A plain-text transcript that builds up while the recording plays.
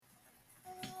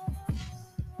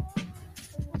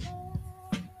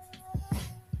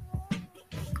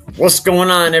What's going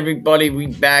on, everybody? We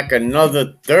back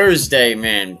another Thursday,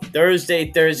 man.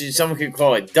 Thursday. Someone could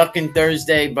call it Ducking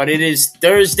Thursday, but it is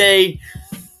Thursday.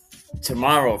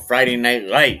 Tomorrow, Friday Night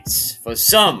Lights. For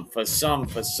some.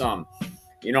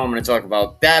 You know, I'm going to talk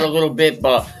about that a little bit,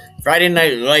 but Friday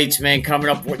Night Lights, man, coming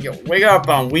up. We're up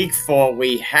on week 4.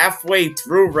 We halfway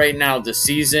through right now the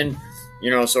season.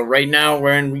 So right now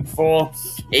we're in week 4,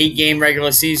 8-game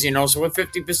regular season. So we're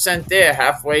 50% there,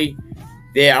 halfway.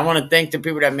 Yeah, I want to thank the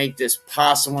people that make this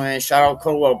possible. And shout out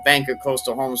Coldwell Banker,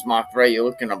 Coastal Homes, Mark Wright. You're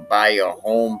looking to buy your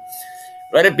home.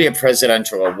 Let it be a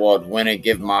presidential award winner.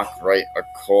 Give Mark Wright a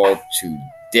call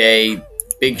today.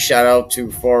 Big shout out to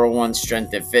 401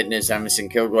 Strength and Fitness, Emerson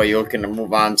Kilgore. You're looking to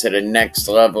move on to the next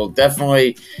level.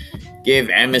 Definitely give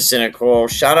Emerson a call.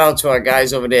 Shout out to our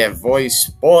guys over there at Voice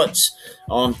Sports.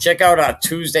 Check out our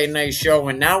Tuesday night show.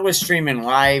 And now we're streaming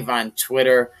live on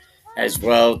Twitter as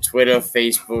well. Twitter,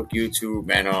 Facebook,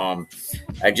 YouTube, and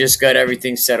I just got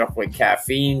everything set up with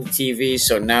Caffeine TV,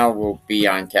 so now we'll be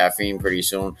on Caffeine pretty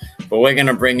soon. But we're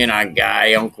gonna bring in our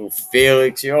guy, Uncle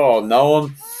Felix. You all know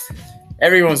him,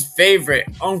 everyone's favorite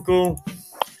uncle.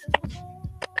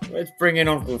 Let's bring in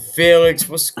Uncle Felix.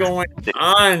 What's going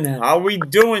on? How we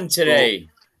doing today?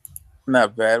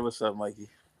 Not bad. What's up, Mikey?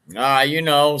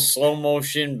 Slow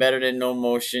motion, better than no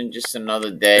motion. Just another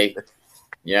day.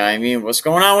 Yeah, I mean, what's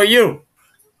going on with you?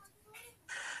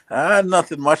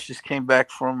 Nothing much. Just came back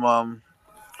from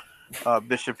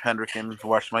Bishop Hendricken.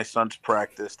 Watched my son's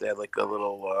practice. They had like a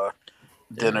little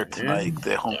dinner tonight.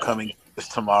 Their homecoming is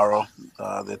tomorrow.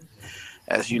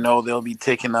 As you know, they'll be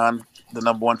taking on the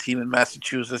number 1 team in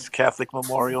Massachusetts, Catholic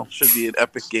Memorial. Should be an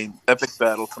epic game, epic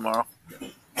battle tomorrow.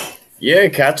 Yeah,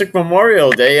 Catholic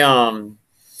Memorial. They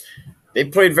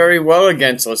played very well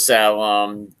against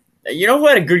LaSalle. Who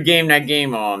had a good game that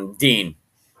game? Dean.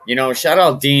 Shout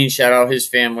out Dean. Shout out his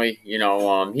family. He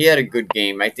had a good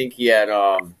game. I think he had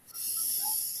a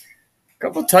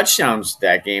couple touchdowns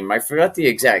that game. I forgot the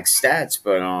exact stats,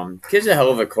 but kid's a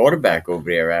hell of a quarterback over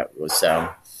there at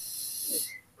LaSalle.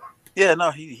 Yeah,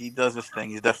 no, he does his thing.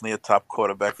 He's definitely a top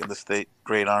quarterback in the state.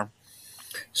 Great arm.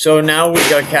 So now we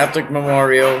got Catholic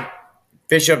Memorial,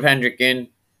 Bishop Hendricken.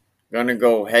 Gonna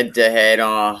go head to head.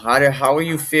 How are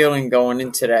you feeling going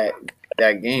into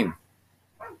that game?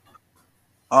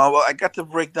 Well, I got to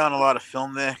break down a lot of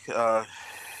film there.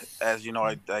 As you know,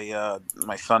 I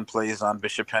my son plays on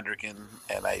Bishop Hendricken,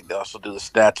 and I also do the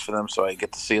stats for them, so I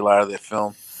get to see a lot of their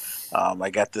film. I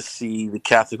got to see the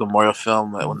Catholic Memorial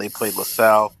film when they played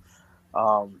LaSalle.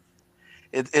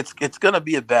 It's going to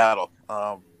be a battle.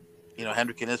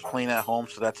 Hendricken is playing at home,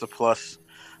 so that's a plus.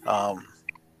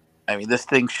 This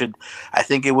thing I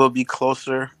think it will be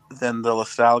closer than the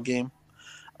LaSalle game.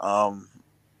 But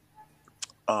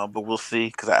we'll see,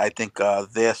 because I think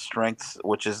their strengths,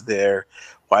 which is their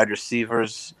wide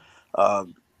receivers,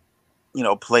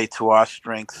 play to our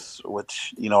strengths,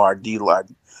 which, our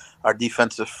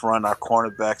defensive front, our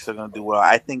cornerbacks are going to do well.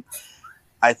 I think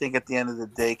at the end of the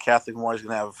day, Catholic Memorial is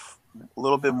going to have a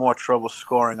little bit more trouble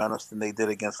scoring on us than they did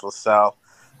against LaSalle.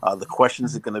 The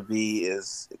questions are going to be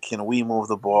is, can we move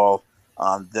the ball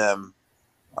on them,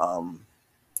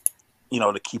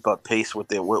 to keep up pace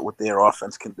with what their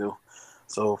offense can do.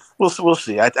 So we'll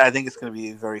see. I think it's going to be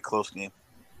a very close game.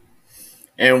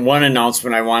 And one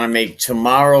announcement I want to make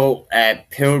tomorrow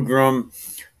at Pilgrim.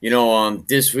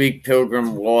 This week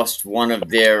Pilgrim lost one of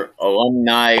their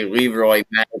alumni, Leroy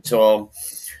Manitow.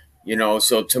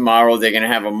 So tomorrow they're going to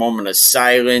have a moment of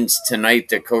silence. Tonight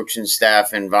the coaching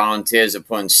staff and volunteers are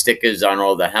putting stickers on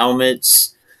all the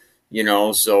helmets.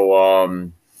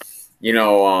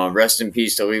 Rest in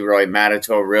peace to Leroy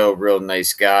Manitow. Real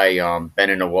nice guy. Been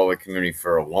in the Warwick community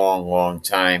for a long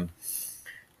time.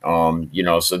 So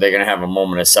they're going to have a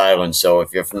moment of silence. So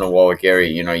if you're from the Warwick area,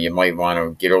 you might want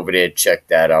to get over there, check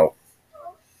that out.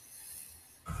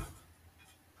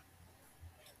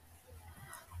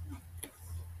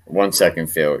 One second,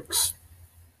 Felix.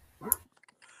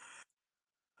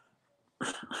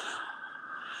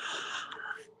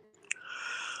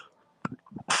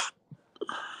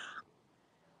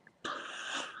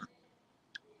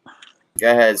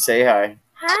 Go ahead, say hi.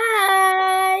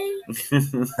 Hi.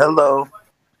 Hello.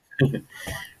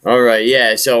 All right,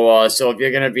 yeah. So if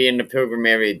you're gonna be in the Pilgrim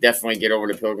area, definitely get over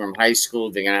to Pilgrim High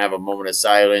School. They're gonna have a moment of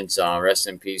silence. Rest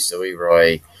in peace to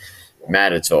Leroy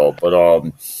Manitow.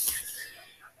 But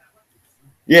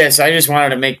yes, I just wanted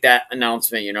to make that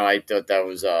announcement. I thought that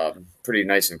was pretty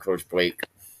nice of Coach Blake.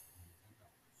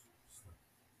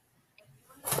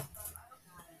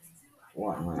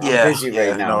 Wow, I'm busy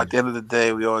right now. At the end of the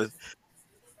day, we always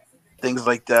things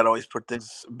like that always put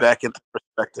things back into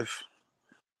perspective.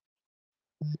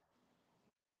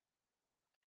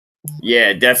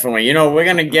 Yeah, definitely. We're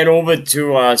gonna get over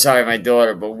to sorry, my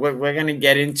daughter, but we're gonna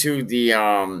get into the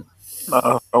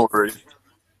No worries.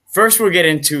 first we'll get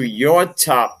into your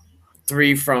top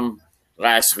three from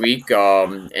last week,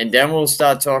 and then we'll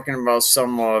start talking about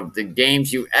some of the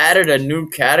games. You added a new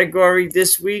category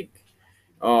this week.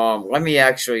 Let me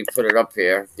actually put it up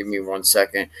here. Give me 1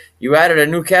 second. You added a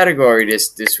new category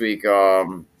this week.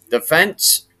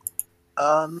 Defense.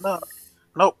 No,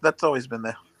 nope. That's always been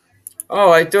there.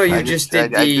 Oh, I thought you I just just I,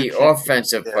 did I did the change it.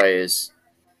 offensive Yeah. players.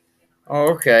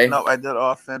 Oh, okay. No, I did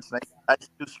offense. And I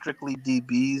do strictly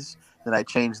DBs. Then I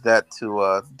changed that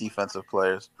to defensive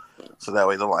players, so that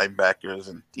way the linebackers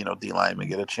and D linemen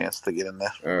get a chance to get in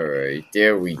there. All right,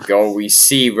 there we go. We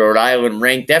see Rhode Island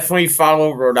ranked. Definitely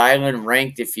follow Rhode Island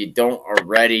ranked if you don't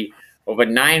already. Over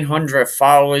 900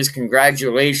 followers.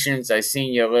 Congratulations! I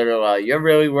seen your little. You're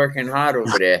really working hard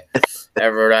over there at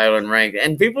Rhode Island ranked.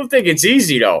 And people think it's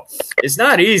easy though. It's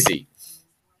not easy.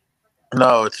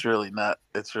 No, it's really not.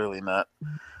 It's really not.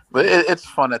 But it's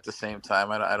fun at the same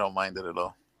time. I don't mind it at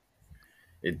all.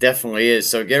 It definitely is.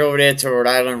 So get over there to Rhode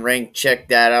Island ranked. Check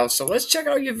that out. So let's check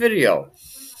out your video.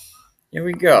 Here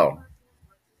we go.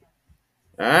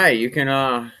 All right, you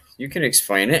can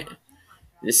explain it.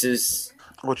 This is.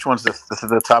 Which one's this? This is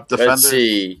the top Let's defenders.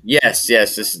 see. Yes,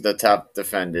 this is the top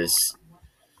defenders.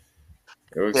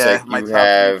 It looks like My you top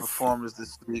have. three performers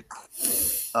this week.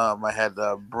 I had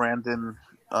Brandon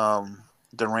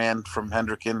Duran from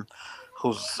Hendricken,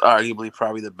 who's arguably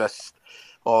probably the best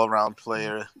all-around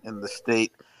player in the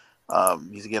state.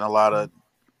 He's getting a lot of,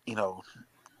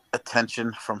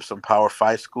 attention from some Power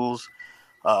 5 schools,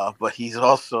 but he's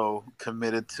also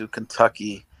committed to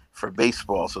Kentucky for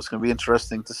baseball. So it's going to be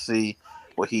interesting to see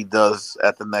what he does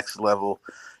at the next level.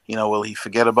 Will he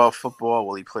forget about football?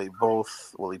 Will he play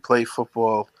both? Will he play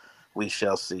football? We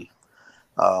shall see.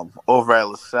 Over at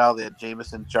LaSalle, they had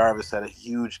Jamison Jarvis had a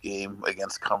huge game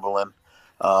against Cumberland.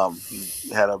 He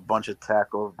had a bunch of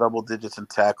tackles, double digits in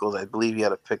tackles. I believe he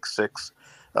had a pick six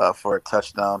for a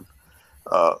touchdown.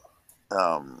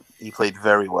 He played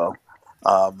very well.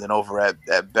 Then over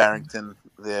at Barrington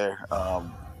there,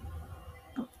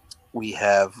 we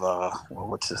have,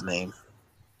 what's his name?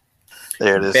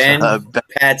 There it is. Ben Ben.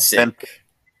 Patzik.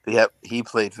 Yep, he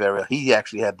played very well. He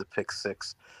actually had the pick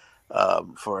six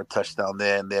for a touchdown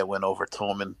there, and they went over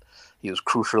Tolman. He was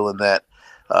crucial in that.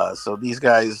 So these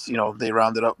guys, they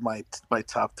rounded up my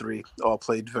top three. All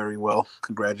played very well.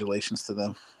 Congratulations to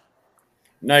them.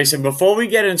 Nice. And before we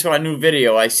get into our new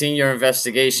video, I seen your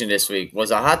investigation this week.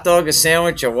 Was a hot dog a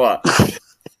sandwich or what?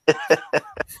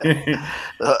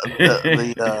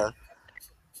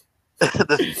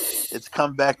 It's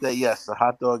come back that yes, a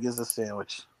hot dog is a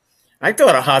sandwich. I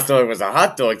thought a hot dog was a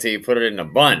hot dog till you put it in a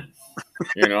bun,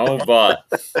 but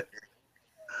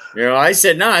I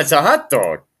said, nah, it's a hot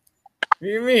dog. What do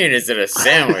you mean? Is it a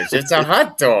sandwich? It's a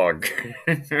hot dog.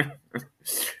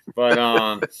 But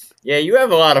yeah, you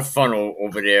have a lot of fun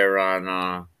over there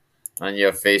on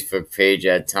your Facebook page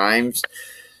at times.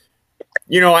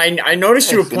 I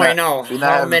noticed you were pointing out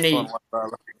how many.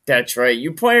 That's right.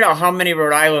 You pointed out how many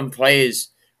Rhode Island players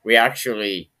we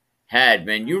actually had.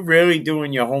 Man, you really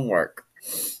doing your homework.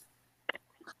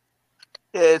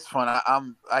 Yeah, it's fun.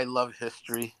 I love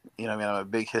history. I'm a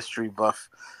big history buff,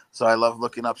 so I love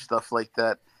looking up stuff like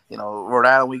that. Rhode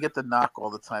Island, we get the knock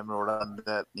all the time in Rhode Island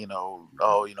that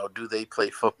do they play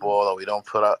football? Or we don't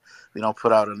put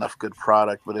out enough good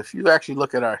product. But if you actually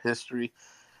look at our history,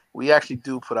 we actually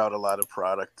do put out a lot of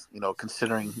product.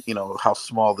 Considering how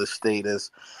small this state is.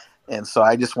 And so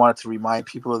I just wanted to remind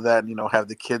people of that. Have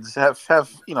the kids have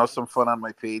some fun on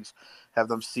my page, have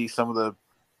them see some of the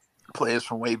players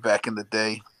from way back in the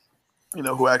day,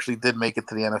 who actually did make it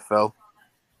to the NFL.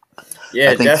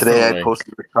 Yeah, I think definitely. Today I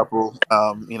posted a couple.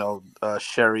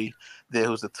 Sherry there,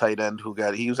 who's the tight end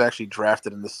he was actually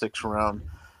drafted in the 6th round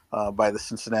by the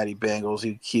Cincinnati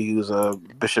Bengals. He was a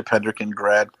Bishop Hendricken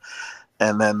grad,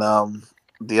 and then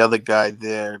the other guy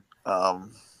there, I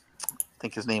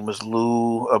think his name was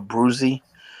Lou Abruzzi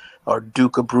or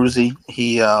Duke Abruzzi.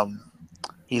 He's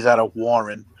out of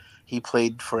Warren. He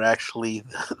played for actually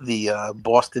the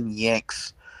Boston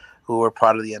Yanks, who were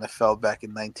part of the NFL back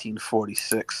in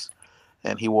 1946,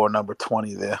 and he wore number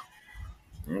 20 there.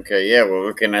 Okay, yeah, we're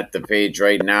looking at the page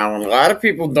right now, and a lot of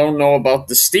people don't know about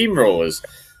the Steamrollers.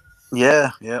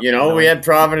 Yeah. We had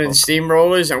Providence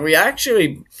Steamrollers, and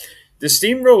the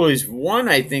Steamrollers won,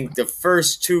 I think, the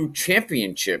first 2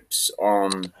 championships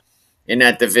in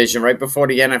that division right before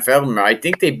the NFL. I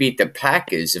think they beat the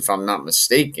Packers, if I'm not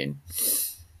mistaken.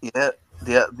 Yeah,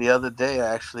 the other day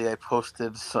I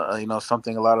posted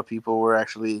something a lot of people were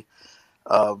actually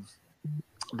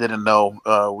didn't know,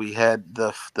 we had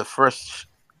the first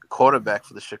quarterback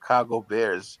for the Chicago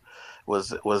Bears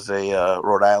was a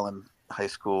Rhode Island high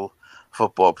school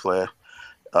football player.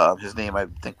 His name, I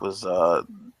think, was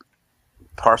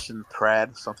Parson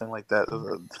Pratt, something like that.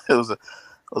 It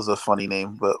was a funny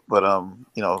name, but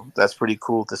that's pretty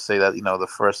cool to say that the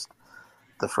first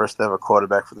ever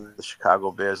quarterback for the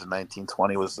Chicago Bears in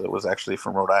 1920 was actually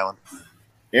from Rhode Island.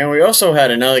 Yeah, we also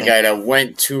had another guy that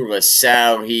went to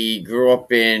LaSalle. He grew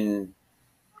up in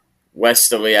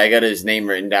Westerly. I got his name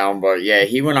written down, but yeah,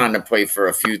 he went on to play for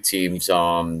a few teams.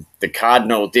 The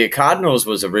Cardinals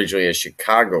was originally a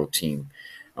Chicago team.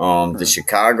 The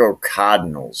Chicago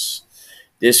Cardinals.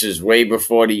 This was way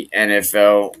before the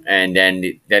NFL, and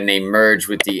then they merged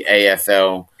with the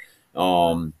AFL.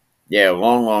 Yeah, a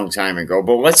long, long time ago.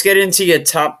 But let's get into your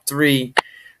top 3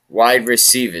 wide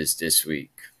receivers this week.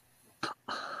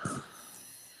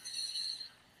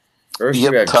 First,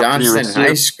 we have Johnson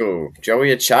High School,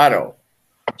 Joey Achado.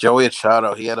 Joey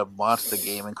Achado, he had a monster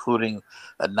game, including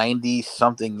a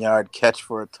 90-something yard catch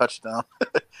for a touchdown,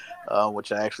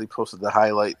 which I actually posted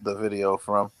the video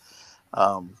from.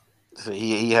 So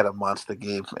he had a monster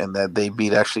game, and that they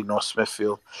beat actually North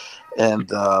Smithfield. And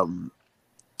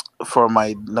for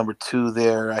my number 2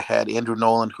 there, I had Andrew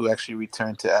Nolan, who actually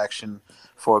returned to action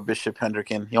for Bishop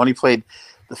Hendricken. He only played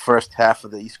the first half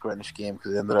of the East Greenwich game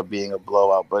because it ended up being a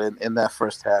blowout. But in that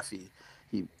first half, he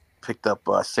picked up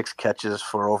 6 catches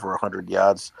for over 100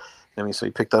 yards. So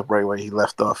he picked up right where he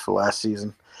left off for last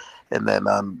season. And then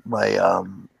on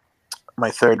my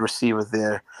third receiver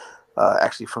there,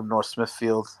 actually from North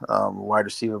Smithfield, wide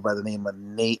receiver by the name of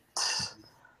Nate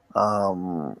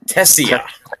Tessia.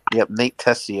 Nate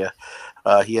Tessia.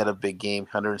 He had a big game,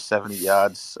 170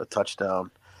 yards, a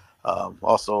touchdown.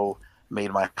 Also made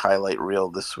my highlight reel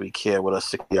this week here with a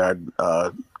 6-yard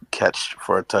catch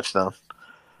for a touchdown.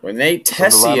 When Nate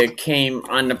Tessia came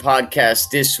on the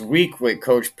podcast this week with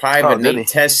Coach Piver, Nate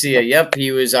Tessia,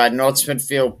 he was our North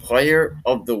Smithfield Player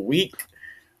of the Week.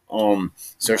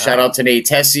 So shout out to Nate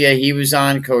Tessia. He was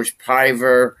on Coach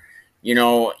Piver. You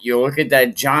look at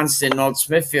that Johnston North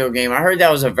Smithfield game. I heard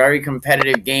that was a very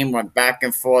competitive game, went back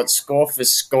and forth, score for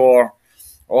score,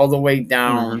 all the way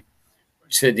down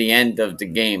to the end of the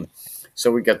game.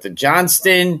 So we got the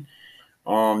Johnston,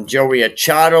 Joey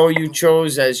Achado you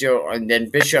chose as and then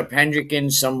Bishop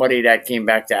Hendricken, somebody that came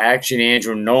back to action,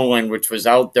 Andrew Nolan, which was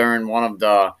out during one of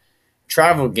the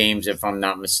travel games, if I'm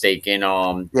not mistaken.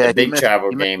 The big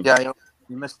travel game.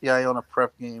 He missed the Iona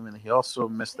Prep game, and he also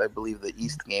missed, I believe, the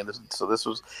East game. So this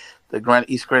was the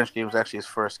East Greenwich game was actually his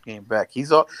first game back. He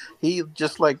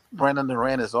just like Brendan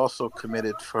Duran is also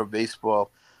committed for baseball.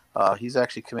 He's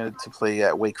actually committed to play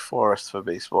at Wake Forest for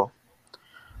baseball.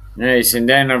 Nice, and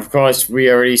then of course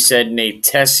we already said Nate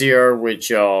Tessier,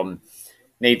 which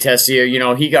Nate Tessier,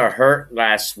 he got hurt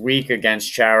last week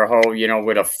against Charahoe,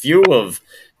 with a few of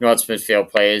North Smithfield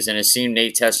players, and it seemed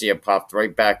Nate Tessier popped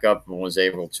right back up and was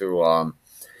able to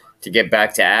get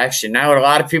back to action. Now a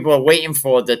lot of people are waiting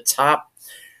for the top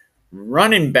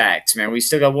running backs, man. We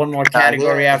still got one more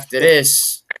category after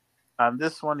this. On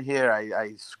this one here,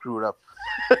 I screwed up.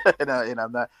 and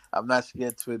I'm not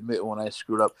scared to admit when I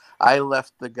screwed up. I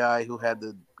left the guy who had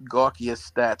the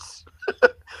gawkiest stats,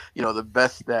 the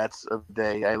best stats of the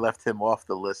day. I left him off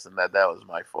the list, and that was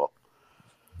my fault.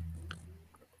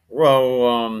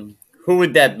 Well, who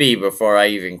would that be before I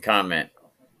even comment?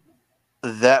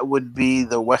 That would be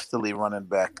the Westerly running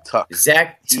back, Tuck.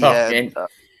 Zach Tuck.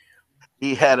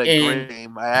 He had a great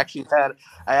game. I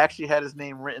actually had his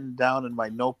name written down in my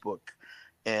notebook.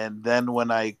 And then when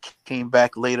I came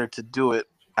back later to do it,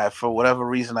 for whatever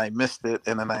reason, I missed it.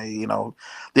 And then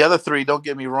the other 3, don't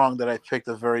get me wrong, that I picked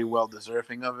are very well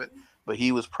deserving of it. But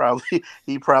he probably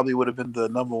would have been the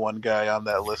number 1 guy on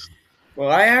that list.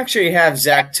 Well, I actually have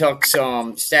Zach Tuck's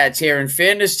stats here. In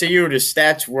fairness to you, the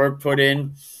stats were put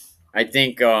in, I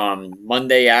think,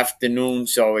 Monday afternoon.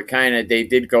 So they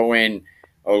did go in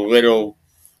a little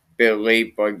bit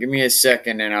late, but give me a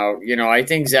second and I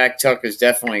think Zach Tuck is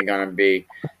definitely going to be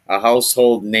a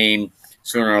household name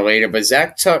sooner or later. But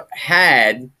Zach Tuck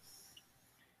had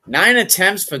 9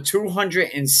 attempts for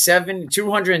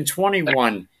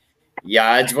 221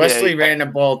 yards. Wesley ran the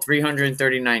ball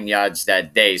 339 yards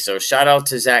that day. So shout out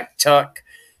to Zach Tuck.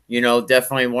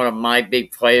 Definitely one of my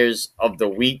big players of the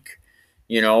week.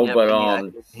 He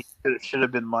should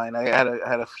have been mine. I had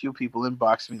a few people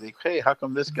inbox me like, "Hey, how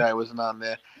come this guy wasn't on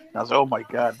there?" And I was like, "Oh my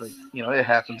god!" But it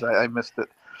happens. I missed it.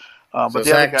 But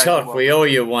Zach Tuck, we owe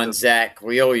you one, Zach.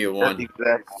 We owe you one.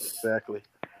 Exactly.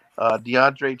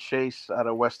 DeAndre Chase out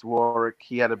of West Warwick,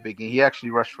 he had a big game. He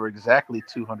actually rushed for exactly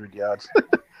 200 yards.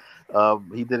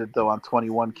 He did it though on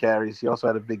 21 carries. He also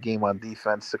had a big game on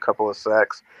defense, a couple of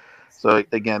sacks. So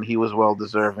again, he was well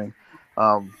deserving.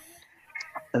 Um,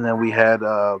 and then we had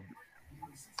the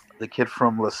kid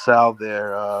from LaSalle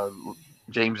there,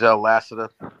 James L. Lassiter.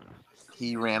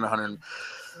 He ran 100,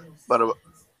 about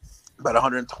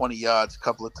 120 yards, a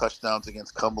couple of touchdowns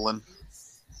against Cumberland.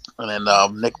 And then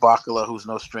Nick Bacala, who's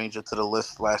no stranger to the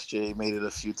list. Last year he made it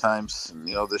a few times. And,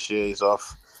 this year he's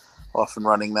off and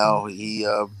running now. He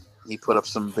put up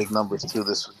some big numbers too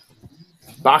this week.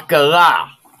 Bacala,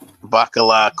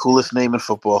 coolest name in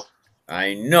football.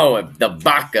 I know it, the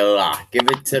Bacala. Give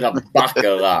it to the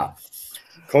Bacala.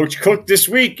 Coach Cook this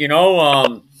week,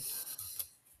 the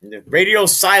radio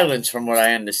silence from what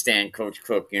I understand, Coach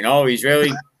Cook. He's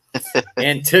really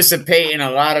anticipating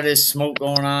a lot of this smoke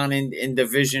going on in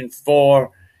Division 4.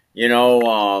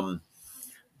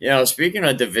 Speaking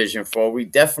of Division 4, we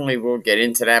definitely will get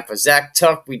into that. But Zach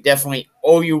Tuck, we definitely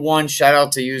owe you one. Shout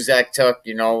out to you, Zach Tuck.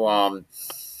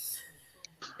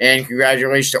 And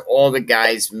congratulations to all the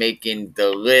guys making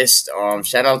the list.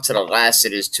 Shout out to the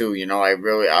Lassiters too.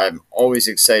 I'm always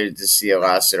excited to see a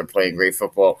Lassiter playing great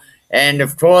football. And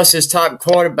of course, his top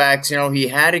quarterbacks, he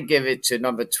had to give it to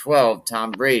number 12,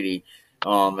 Tom Brady,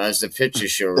 as the picture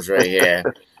shows right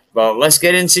here. But let's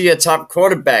get into your top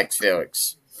quarterbacks,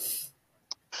 Felix.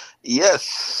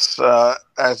 Yes,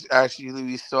 as actually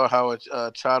we saw how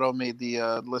Chado made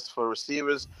the list for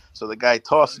receivers. So the guy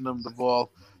tossing him the ball,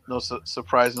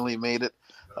 surprisingly made it.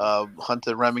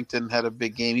 Hunter Remington had a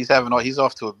big game. He's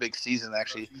off to a big season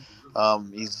actually.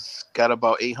 He's got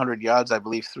about 800 yards, I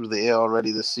believe, through the air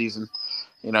already this season.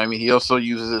 He also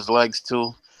uses his legs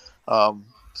too.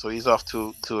 So he's off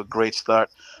to a great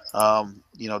start.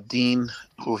 Dean,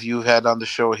 who you've had on the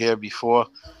show here before,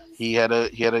 he had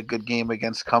a good game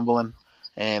against Cumberland,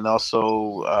 and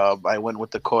also I went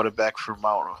with the quarterback from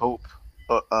Mount Hope,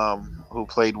 who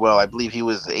played well. I believe he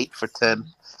was 8 for 10,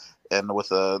 and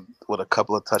with a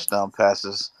couple of touchdown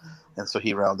passes, and so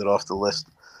he rounded off the list.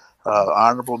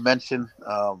 Honorable mention,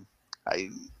 who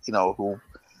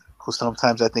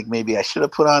sometimes I think maybe I should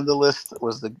have put on the list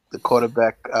was the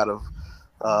quarterback out of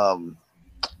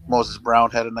Moses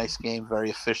Brown. Had a nice game, very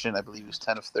efficient. I believe he was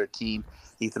 10 of 13.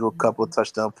 He threw a couple of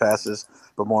touchdown passes,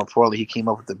 but more importantly, he came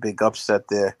up with a big upset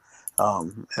there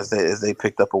as they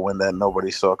picked up a win that nobody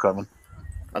saw coming.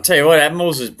 I'll tell you what, that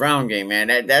Moses Brown game, man,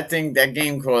 that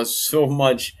game caused so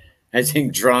much, I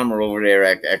think, drama over there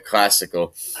at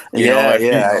Classical. I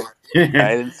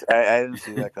didn't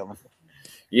see that coming.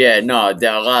 Yeah, no,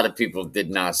 a lot of people did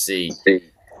not see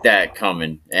that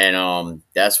coming, and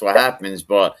that's what happens.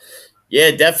 But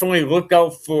yeah, definitely look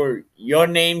out for your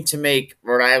name to make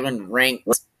Rhode Island ranked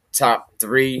top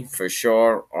 3 for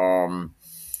sure.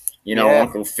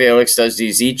 Uncle Felix does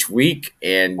these each week,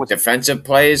 and defensive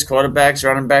players, quarterbacks,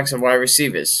 running backs, and wide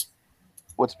receivers.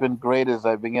 What's been great is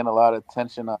I've been getting a lot of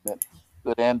attention on it,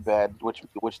 good and bad,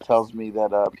 which tells me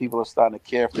that people are starting to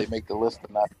care if they make the list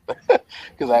or not.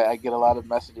 Because I get a lot of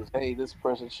messages, hey, this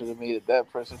person should have made it,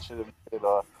 that person should have made it,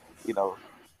 or,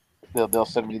 they'll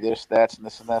send me their stats and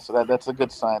this and that. So that's a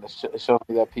good sign. It shows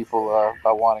me that people are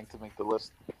wanting to make the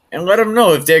list. And let them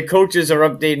know if their coaches are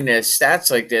updating their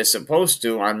stats like they're supposed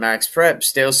to on Max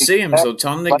Preps, they'll see them. So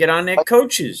tell them to get on their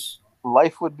coaches.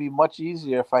 Life would be much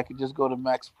easier if I could just go to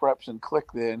Max Preps and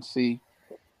click there and see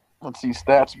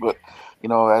stats. But,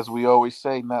 as we always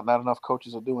say, not enough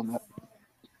coaches are doing that.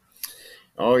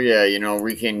 Oh, yeah.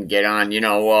 We can get on.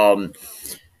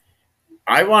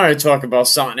 I wanted to talk about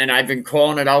something, and I've been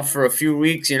calling it out for a few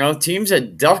weeks. Teams are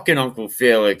ducking Uncle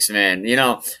Felix, man.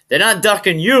 They're not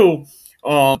ducking you,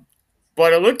 but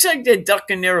it looks like they're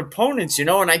ducking their opponents, and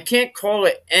I can't call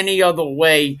it any other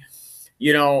way,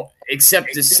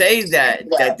 except to say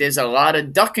that there's a lot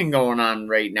of ducking going on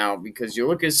right now because you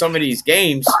look at some of these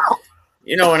games,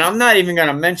 and I'm not even going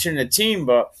to mention the team,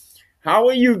 but how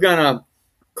are you going to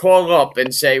call up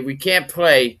and say we can't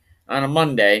play on a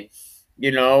Monday?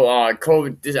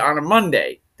 COVID on a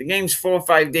Monday. The game's 4 or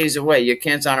 5 days away. You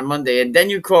cancel on a Monday, and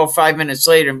then you call 5 minutes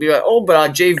later and be like, "Oh, but our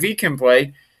JV can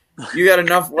play." You got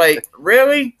enough? Like,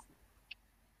 really?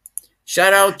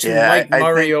 Shout out to Mike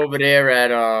Murray over there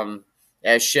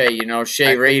at Shea.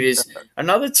 Shea Raiders,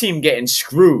 another team getting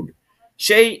screwed.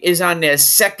 Shea is on their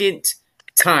second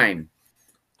time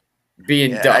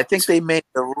being ducked. I think they made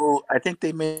the rule. I think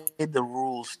they made the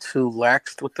rules too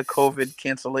lax with the COVID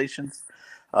cancellations.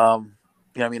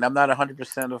 I'm not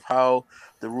 100% of how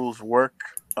the rules work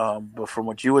But from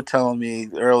what you were telling me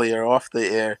earlier off the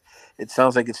air, it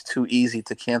sounds like it's too easy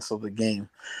to cancel the game.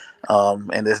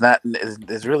 And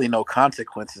there's really no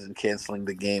consequences in canceling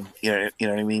the game. You know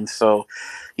what I mean. So,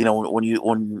 when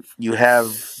you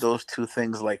have those two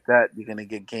things like that, you're gonna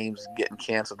get games getting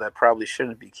canceled that probably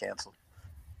shouldn't be canceled.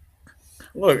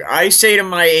 Look, I say to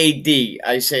my AD,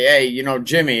 I say, hey,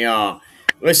 Jimmy,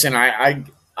 listen, I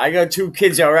got two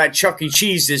kids that were at Chuck E.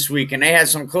 Cheese this week, and they had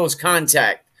some close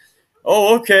contact.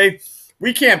 Oh, okay.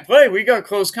 We can't play. We got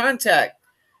close contact.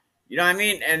 You know what I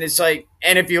mean? And it's like,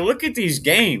 and if you look at these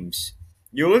games,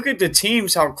 you look at the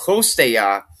teams, how close they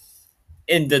are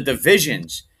in the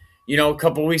divisions. A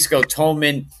couple weeks ago,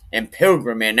 Tolman and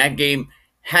Pilgrim, man, that game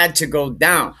had to go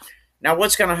down. Now,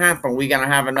 what's going to happen? We're going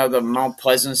to have another Mount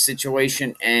Pleasant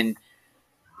situation. And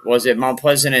was it Mount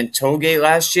Pleasant and Tollgate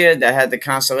last year that had the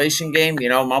consolation game?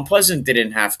 Mount Pleasant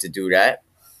didn't have to do that.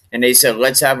 And they said,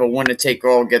 let's have a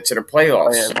winner-take-all get to the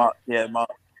playoffs. Oh,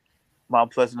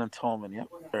 Mount Pleasant and Tolman. Yep,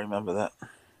 I remember that.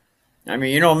 I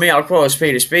mean, me, I'll call a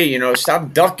spade a spade.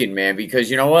 Stop ducking, man, because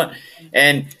you know what?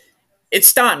 And it's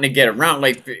starting to get around.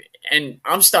 And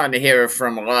I'm starting to hear it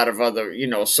from a lot of other,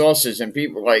 sources and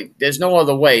people. Like, there's no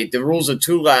other way. The rules are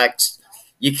too lax.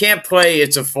 You can't play.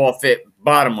 It's a forfeit.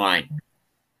 Bottom line.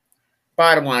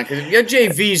 Because if your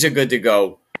JVs are good to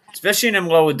go, especially in them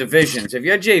lower divisions, if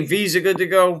your JVs are good to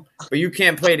go, but you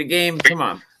can't play the game, come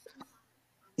on.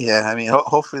 Yeah, I mean,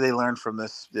 hopefully they learn from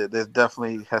this. There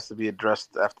definitely has to be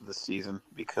addressed after the season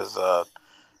because,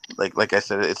 like I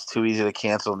said, it's too easy to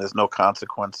cancel and there's no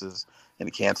consequences in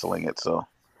canceling it. So,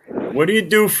 what do you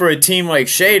do for a team like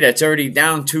Shea that's already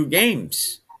down 2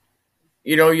 games?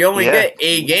 You only get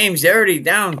 8 games. They're already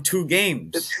down 2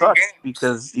 games. It sucks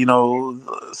because,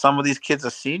 some of these kids are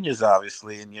seniors,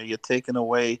 obviously, and you're taking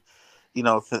away,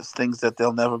 things that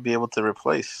they'll never be able to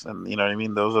replace. And, you know what I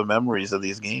mean? Those are memories of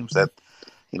these games that,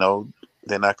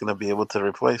 they're not going to be able to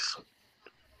replace.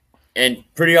 And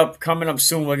coming up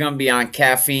soon, we're going to be on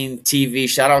Caffeine TV.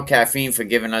 Shout out Caffeine for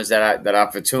giving us that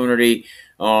opportunity.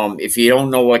 If you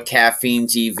don't know what Caffeine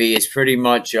TV is, pretty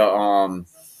much kind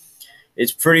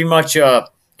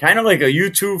of like a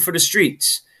YouTube for the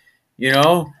streets.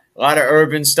 A lot of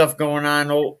urban stuff going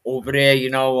on over there.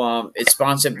 It's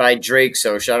sponsored by Drake,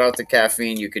 so shout out to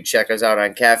Caffeine. You could check us out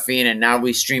on Caffeine, and now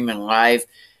we streaming live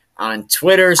on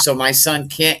Twitter, so my son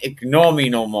can't ignore me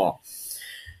no more.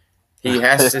 He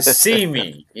has to see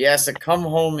me. He has to come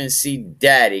home and see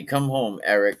Daddy. Come home,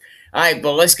 Eric. All right,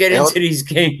 but let's get into these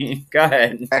games. Go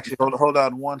ahead. Actually, hold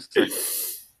on one second.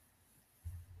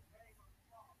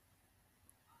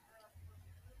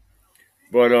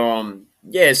 But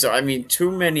yeah. So I mean,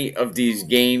 too many of these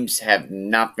games have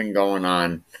not been going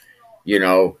on.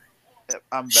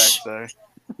 I'm back, sorry.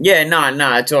 Yeah,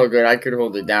 nah, it's all good. I could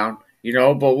hold it down.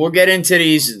 But we'll get into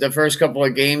the first couple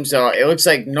of games. It looks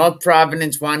like North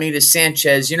Providence, Juanita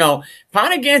Sanchez.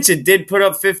 Ponteganza did put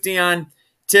up 50 on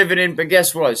Tiverton, but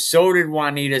guess what? So did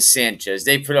Juanita Sanchez.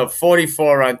 They put up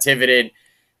 44 on Tiverton.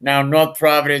 Now, North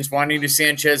Providence, Juanita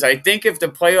Sanchez. I think if the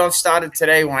playoffs started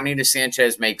today, Juanita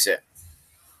Sanchez makes it.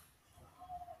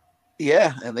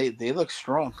 Yeah, and they look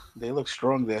strong. They look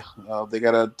strong there. They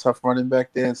got a tough running back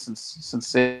there since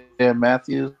Sam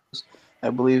Matthews,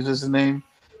 I believe is his name.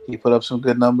 He put up some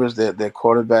good numbers. Their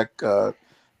quarterback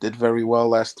did very well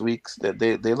last week.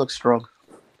 They look strong.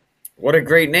 What a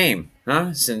great name,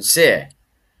 huh? Sincere.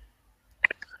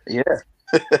 Yeah.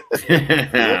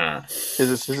 His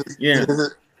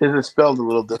is spelled a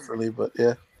little differently, but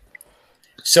yeah.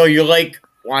 So you like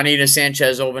Juanita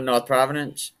Sanchez over North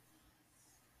Providence?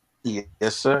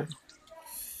 Yes, sir.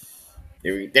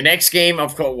 The next game,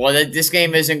 of course, well, this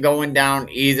game isn't going down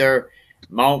either.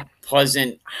 Mount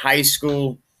Pleasant High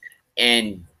School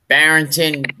and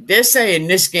Barrington. They're saying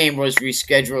this game was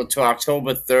rescheduled to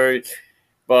October 3rd,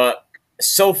 but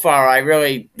so far I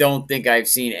really don't think I've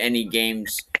seen any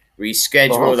games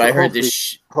rescheduled. Well, I heard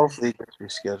hopefully it gets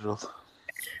rescheduled.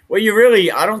 Well,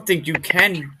 I don't think you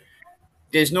can.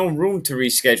 There's no room to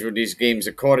reschedule these games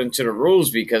according to the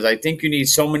rules because I think you need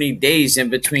so many days in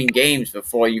between games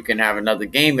before you can have another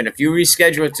game. And if you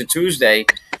reschedule it to Tuesday,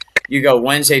 you go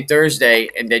Wednesday, Thursday,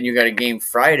 and then you got a game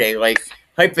Friday. Like,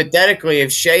 hypothetically,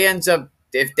 if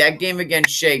that game against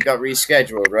Shea got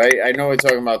rescheduled, right? I know we're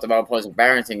talking about the Mount Pleasant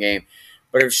Barrington game,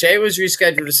 but if Shea was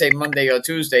rescheduled to say Monday or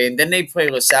Tuesday, and then they play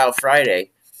LaSalle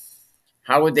Friday,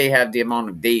 how would they have the amount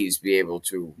of days be able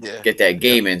to get that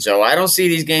game in? So I don't see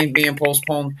these games being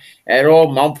postponed at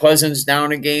all. Mount Pleasant's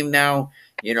down a game now.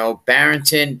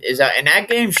 Barrington is out, and that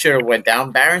game should have went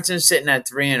down. Barrington's sitting at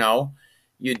 3-0.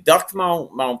 You ducked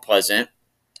Mount Pleasant.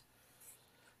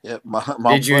 Yeah,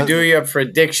 Did you do your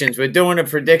predictions? We're doing the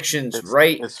predictions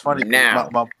it's funny now.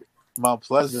 Mount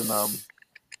Pleasant.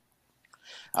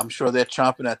 I'm sure they're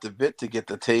chomping at the bit to get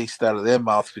the taste out of their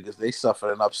mouth because they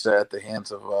suffered an upset at the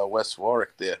hands of West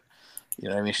Warwick there. You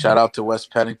know what I mean? Shout out to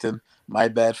West Pennington. My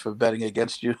bad for betting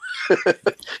against you.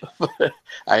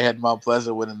 I had Mount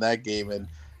Pleasant winning that game,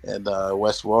 and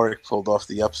West Warwick pulled off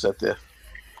the upset there.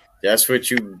 That's what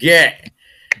you get.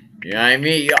 You know what I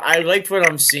mean? I like what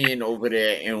I'm seeing over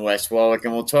there in West Warwick,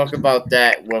 and we'll talk about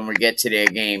that when we get to their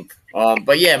game.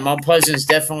 But yeah, Mount Pleasant's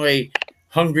definitely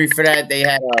hungry for that. They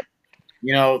had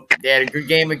a good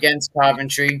game against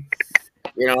Coventry,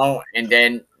 and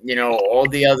then, all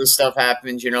the other stuff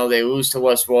happens. They lose to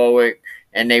West Warwick,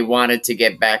 and they wanted to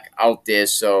get back out there.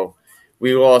 So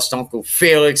we lost Uncle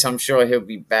Felix. I'm sure he'll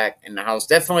be back in the house.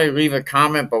 Definitely leave a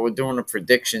comment, but we're doing the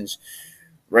predictions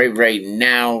right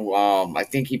now. I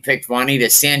think he picked Juanita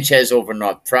Sanchez over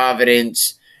North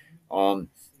Providence.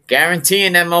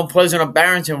 Guaranteeing that Mount Pleasant or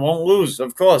Barrington won't lose,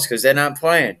 of course, because they're not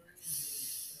playing.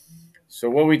 So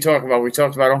what we talk about? We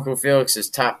talked about Uncle Felix's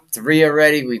top 3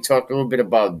 already. We talked a little bit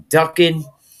about ducking.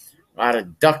 A lot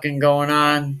of ducking going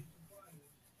on.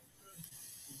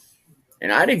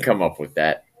 And I didn't come up with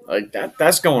that. Like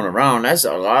that's going around. That's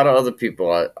a lot of other people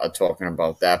are talking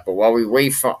about that. But while we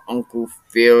wait for Uncle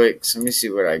Felix, let me see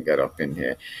what I got up in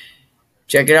here.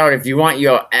 Check it out. If you want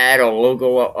your ad or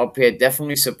logo up here,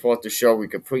 definitely support the show. We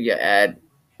could put your ad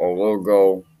or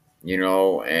logo,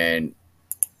 and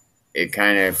it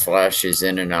kind of flashes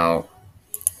in and out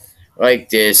like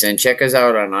this. And check us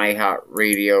out on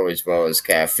iHeartRadio as well as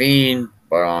Caffeine.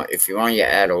 But if you want your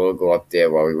ad or logo up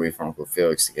there while we wait for Uncle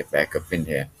Felix to get back up in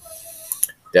here,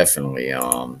 definitely.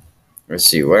 Let's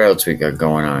see what else we got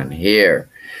going on here.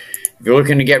 If you're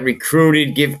looking to get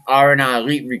recruited, give R&R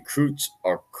Elite Recruits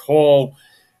a call.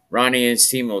 Ronnie and his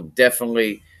team will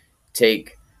definitely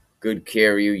take good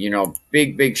care of you.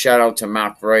 Big shout out to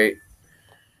Mark Wright,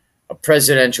 a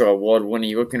presidential award winner.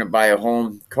 You're looking to buy a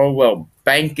home. Coldwell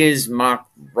Bankers, Mark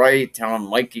Wright. Tell him,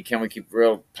 Mikey, can we keep it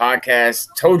real podcast?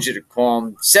 Told you to call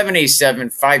him.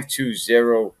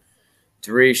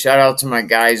 787-5203. Shout out to my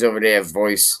guys over there at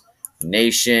Voice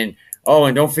Nation. Oh,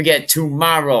 and don't forget,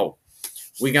 tomorrow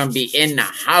we're going to be in the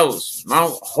house.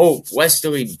 Mount Hope,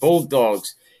 Westerly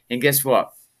Bulldogs. And guess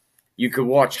what? You could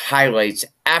watch highlights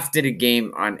after the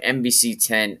game on NBC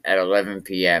 10 at 11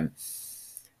 p.m.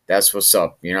 That's what's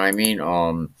up. You know what I mean?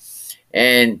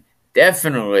 And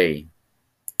definitely,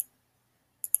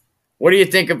 what do you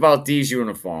think about these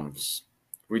uniforms?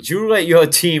 Would you let your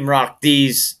team rock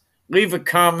these? Leave a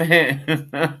comment.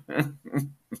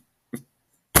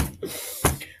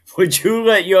 Would you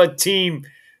let your team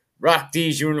rock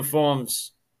these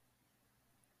uniforms?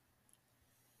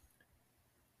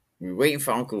 We're waiting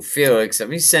for Uncle Felix. Let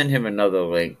me send him another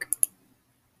link.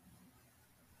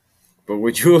 But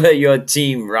would you let your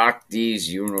team rock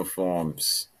these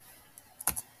uniforms?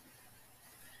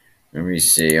 Let me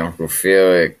see. Uncle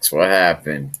Felix, what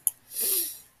happened?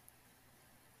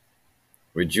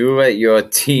 Would you let your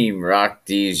team rock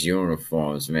these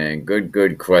uniforms, man?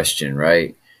 Good question,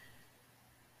 right?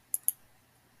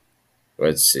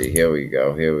 Let's see. Here we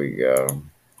go.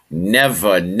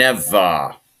 Never.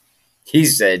 He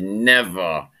said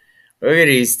never. Look at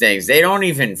these things. They don't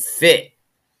even fit.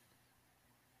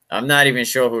 I'm not even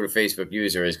sure who the Facebook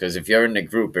user is, because if you're in the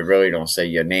group, it really don't say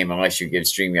your name unless you give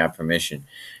StreamYard permission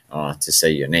to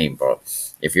say your name. But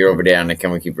if you're over there on the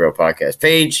Can We Keep Real podcast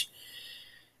page,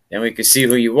 then we can see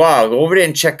who you are. Go over there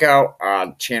and check out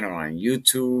our channel on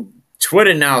YouTube,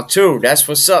 Twitter now too. That's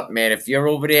what's up, man. If you're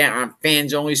over there on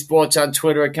Fans Only Sports on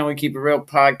Twitter, Can We Keep It Real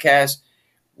podcast,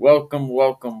 welcome.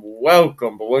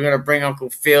 But we're going to bring Uncle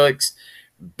Felix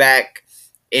back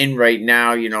in right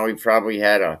now. He probably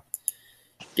had to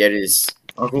get his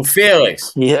Uncle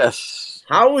Felix. Yes.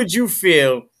 How would you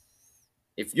feel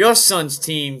if your son's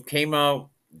team came out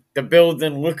the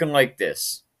building looking like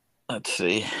this? Let's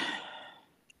see.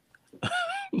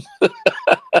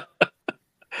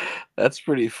 That's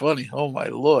pretty funny. Oh my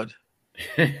Lord.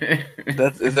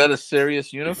 Is that a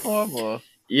serious uniform or?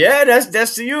 Yeah,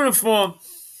 that's the uniform.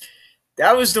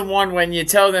 That was the one when you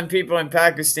tell them people in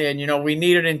Pakistan, we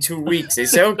need it in 2 weeks. They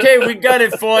say, okay, we got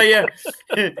it for you.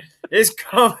 It's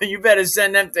coming. You better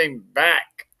send that thing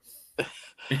back.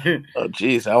 Oh,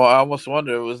 geez. I almost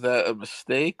wonder, was that a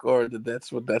mistake or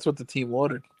that's what the team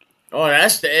ordered? Oh,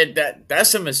 that's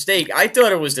a mistake. I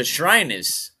thought it was the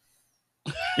Shriners.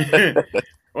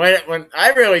 when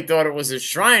I really thought it was the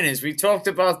Shriners. We talked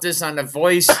about this on the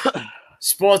Voice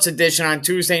Sports Edition on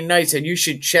Tuesday nights, and you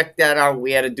should check that out.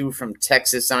 We had a dude from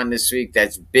Texas on this week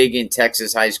that's big in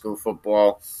Texas high school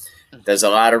football. does a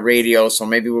lot of radio, so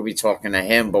maybe we'll be talking to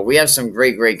him. But we have some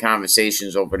great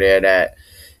conversations over there that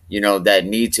that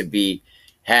need to be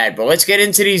had. But let's get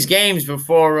into these games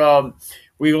before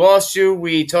we lost you.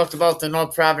 We talked about the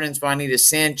North Providence Juanita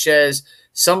Sanchez.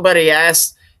 Somebody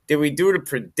asked, did we do the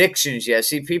predictions yet?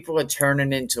 See, people are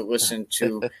turning in to listen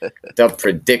to the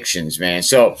predictions, man.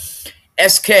 So,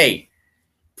 SK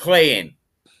playing.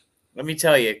 Let me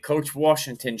tell you, Coach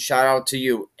Washington, shout out to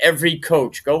you. Every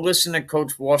coach, go listen to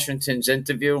Coach Washington's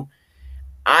interview.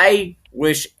 I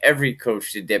wish every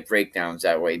coach did their breakdowns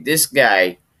that way. This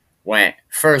guy went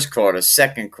first quarter,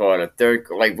 second quarter, third,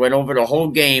 went over the whole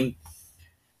game.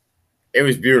 It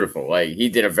was beautiful. He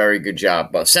did a very good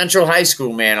job. But Central High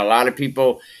School, man, a lot of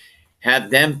people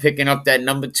have them picking up that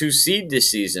number 2 seed this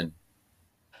season.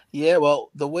 Yeah,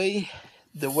 well, the way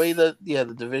the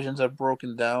divisions are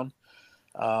broken down,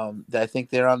 I think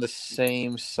they're on the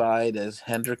same side as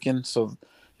Hendricken. So,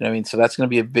 so that's going to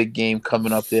be a big game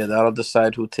coming up there. That'll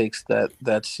decide who takes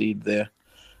that seed there,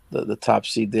 the top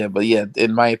seed there. But yeah,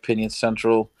 in my opinion,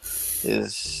 Central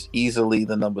is easily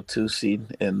the number 2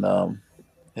 seed in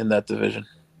that division.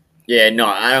 Yeah, no,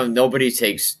 I don't. Nobody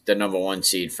takes the number 1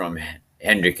 seed from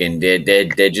Hendricken.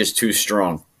 They're just too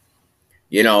strong.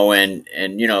 And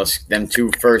them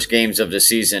 2 first games of the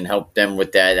season helped them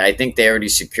with that. I think they already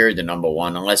secured the number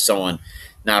 1, unless someone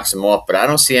knocks them off. But I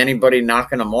don't see anybody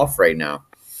knocking them off right now.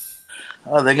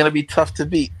 Oh, they're going to be tough to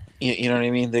beat. You know what I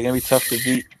mean? They're going to be tough to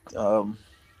beat.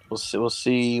 We'll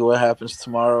see what happens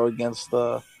tomorrow against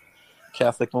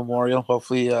Catholic Memorial.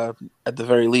 Hopefully, at the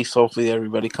very least,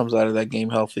 everybody comes out of that game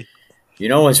healthy. You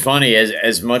know what's funny?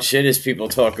 As much shit as people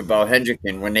talk about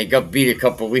Hendricken, when they got beat a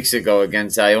couple of weeks ago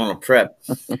against Iona Prep,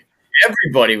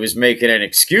 everybody was making an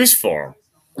excuse for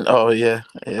them. Oh, yeah.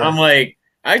 I'm like,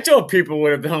 I thought people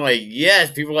would have been like,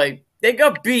 yes. People like, they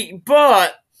got beat,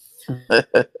 but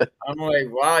I'm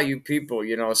like, wow, you people,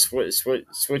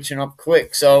 switching up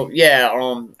quick. So, yeah,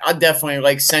 I definitely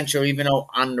like Central, even though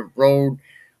on the road,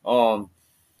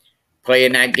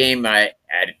 playing that game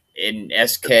in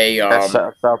SK.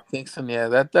 South Kingston, yeah,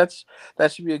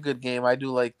 that should be a good game. I do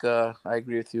like. I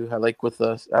agree with you. I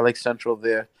like Central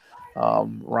there.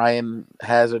 Ryan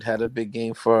Hazard had a big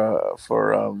game for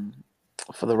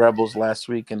the Rebels last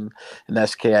week in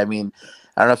SK. I mean,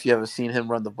 I don't know if you ever seen him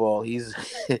run the ball.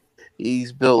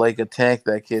 He's built like a tank.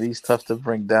 That kid. He's tough to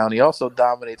bring down. He also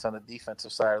dominates on the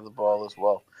defensive side of the ball as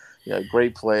well. Yeah,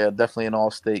 great player. Definitely an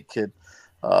all-state kid.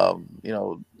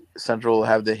 Central will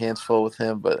have their hands full with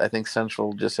him, but I think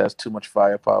Central just has too much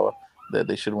firepower that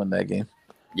they should win that game.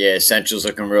 Yeah, Central's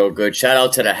looking real good. Shout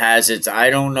out to the Hazards. I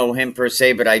don't know him per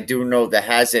se, but I do know the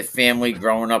Hazard family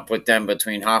growing up with them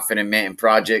between Hoffman and Manton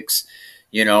Projects.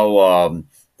 The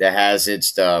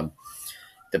Hazards, the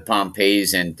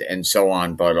Pompeys, and so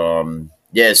on. But,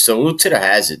 yeah, salute to the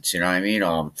Hazards, you know what I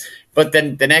mean? But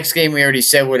then the next game we already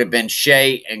said would have been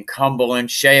Shea and Cumberland.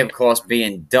 Shea, of course,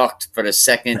 being ducked for the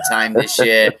second time this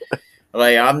year.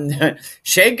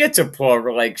 Shea gets a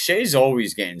poor. Shea's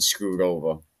always getting screwed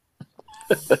over.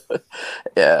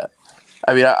 Yeah,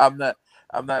 I mean, I'm not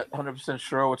 100%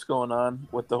 sure what's going on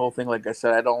with the whole thing. Like I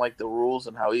said, I don't like the rules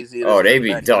and how easy it is. Oh, they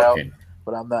be ducking.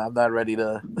 But I'm not ready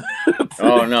to.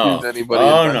 Oh no!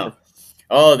 Oh no!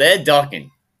 Oh, they're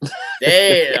ducking.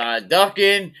 They are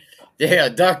ducking. They are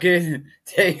ducking.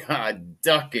 They are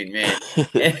ducking, man.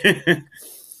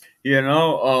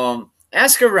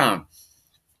 Ask around.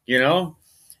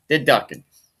 They're ducking.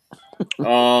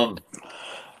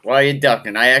 Why are you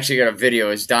ducking? I actually got a video.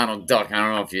 It's Donald Duck. I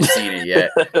don't know if you've seen it yet.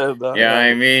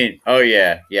 I mean? Oh,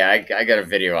 yeah. Yeah, I got a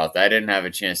video out there. I didn't have a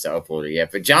chance to upload it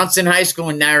yet. But Johnston High School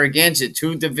and Narragansett,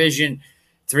 2 Division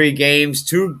 3 games,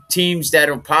 2 teams that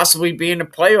will possibly be in the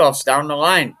playoffs down the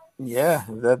line. Yeah,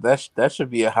 that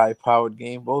should be a high-powered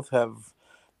game. Both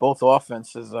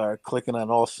offenses are clicking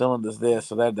on all cylinders there,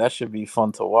 so that should be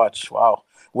fun to watch. Wow.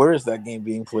 Where is that game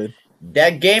being played?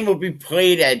 That game will be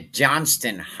played at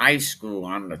Johnston High School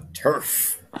on the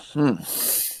turf.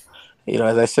 As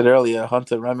I said earlier,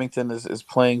 Hunter Remington is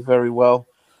playing very well.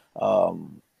 The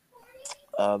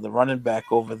running back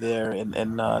over there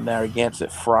in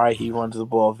Narragansett, Fry, he runs the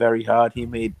ball very hard. He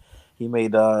made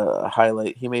a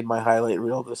highlight. He made my highlight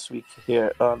reel this week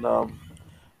here on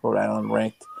Rhode Island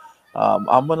Ranked.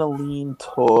 I'm gonna lean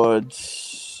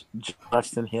towards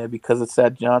Johnston here because it's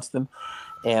at Johnston,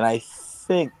 and I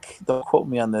think, don't quote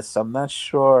me on this, I'm not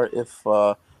sure if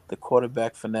the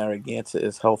quarterback for Narragansett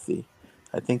is healthy.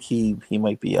 I think he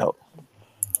might be out.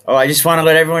 Oh, I just want to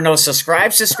let everyone know,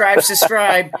 subscribe, and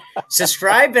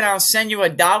I'll send you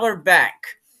 $1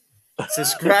 back.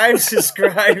 Subscribe.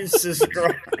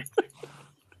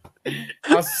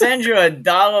 I'll send you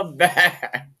 $1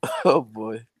 back. Oh,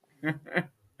 boy.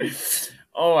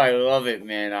 Oh, I love it,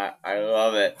 man. I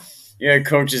love it.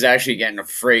 Coach is actually getting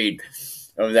afraid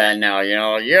of that now.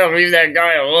 Yeah, leave that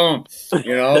guy alone.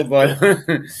 But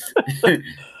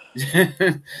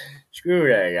screw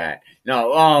that guy.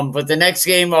 No, but the next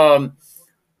game,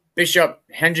 Bishop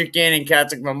Hendricken and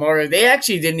Catholic Memorial, they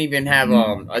actually didn't even have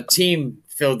a team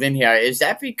filled in here. Is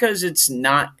that because it's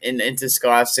not an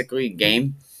interscholastic league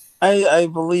game? I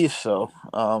believe so.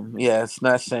 Yeah, it's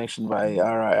not sanctioned by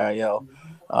RIIL.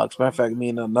 As a matter of fact, me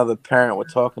and another parent were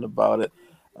talking about it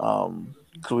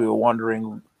because we were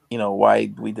wondering,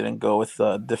 why we didn't go with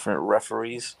different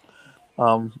referees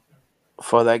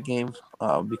for that game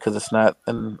because it's not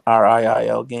an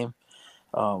RIIL game.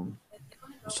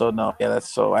 So no, yeah, that's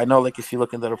so. I know, like if you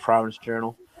look into the Providence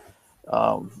Journal,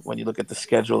 when you look at the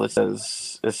schedule, it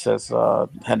says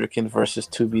Hendricken versus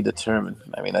to be determined.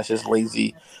 I mean, that's just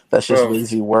lazy. That's just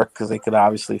lazy work because they could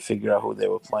obviously figure out who they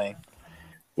were playing.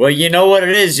 Well, you know what it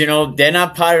is. They're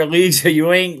not part of the league, so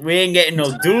we ain't getting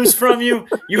no dues from you.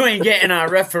 You ain't getting our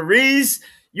referees.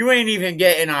 You ain't even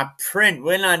getting our print.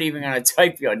 We're not even gonna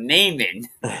type your name in.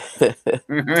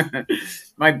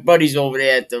 My buddies over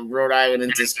there at the Rhode Island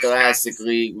Interscholastic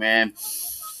League, man.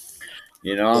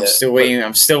 I'm still waiting.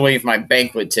 I'm still waiting for my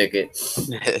banquet ticket.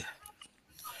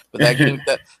 But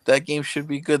that game should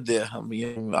be good there. I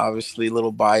mean, obviously a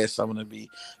little biased. I'm going to be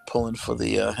pulling for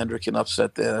the Hendricken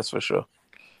upset there. That's for sure.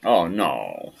 Oh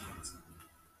no,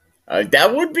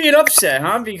 that would be an upset,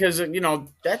 huh? Because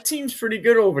that team's pretty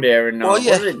good over there. And well,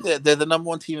 yeah, they're the number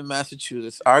one team in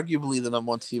Massachusetts, arguably the number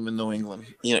one team in New England.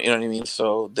 You know what I mean?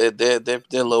 So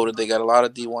they're loaded. They got a lot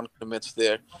of D1 commits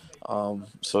there.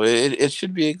 So it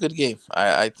should be a good game.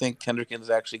 I think Hendricken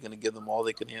is actually going to give them all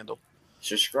they can handle.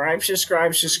 Subscribe.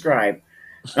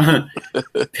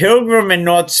 Pilgrim and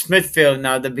North Smithfield.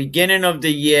 Now, the beginning of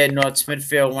the year, North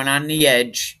Smithfield went on the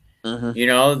edge.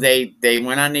 Mm-hmm. They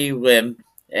went on the limb,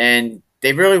 and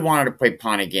they really wanted to play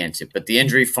Pontigansit, but the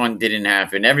injury fund didn't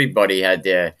happen. Everybody had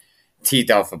their teeth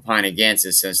out for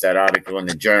Pontigansit since that article in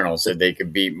the Journal said they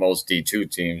could beat most D2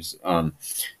 teams.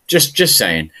 Just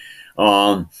saying.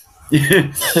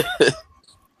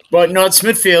 But North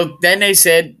Smithfield, then they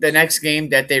said the next game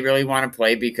that they really want to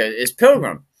play because it's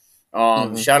Pilgrim.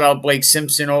 Shout out Blake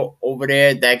Simpson over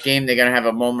there. That game, they're going to have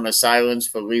a moment of silence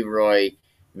for Leroy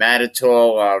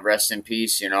Matador. Rest in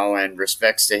peace, and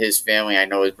respects to his family. I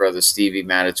know his brother Stevie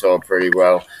Matador pretty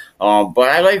well. But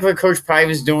I like what Coach Pive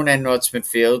is doing at North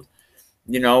Smithfield,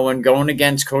 and going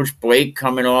against Coach Blake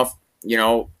coming off,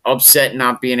 upset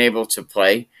not being able to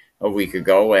play a week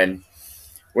ago. And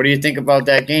what do you think about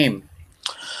that game?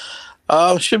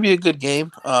 Should be a good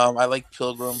game. I like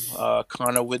Pilgrim.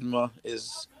 Connor Widmer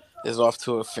is off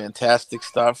to a fantastic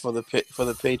start for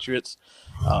the Patriots.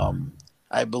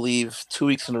 I believe 2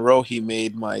 weeks in a row he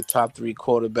made my top 3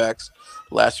 quarterbacks.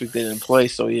 Last week they didn't play,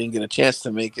 so he didn't get a chance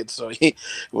to make it. So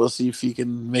we'll see if he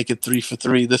can make it 3 for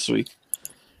 3 this week.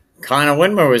 Connor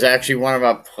Widmer was actually one of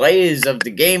our players of the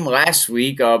game last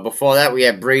week. Before that, we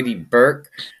had Brady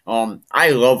Burke.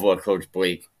 I love what Coach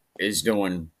Blake is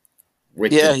doing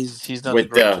with he's done with a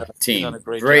great the job. team. He's done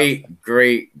a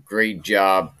great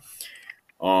job.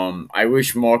 I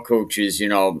wish more coaches,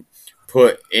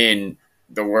 put in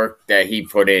the work that he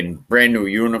put in. Brand new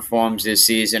uniforms this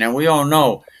season, and we all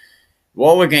know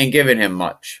Warwick ain't giving him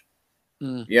much. You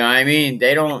know what I mean?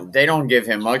 They don't give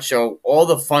him much. So all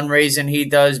the fundraising he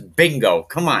does, bingo.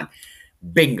 Come on.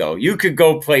 Bingo. You could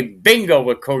go play bingo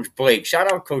with Coach Blake.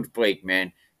 Shout out Coach Blake,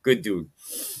 man. Good dude.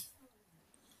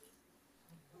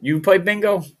 You play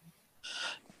bingo?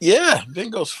 Yeah,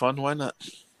 bingo's fun. Why not?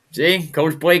 See?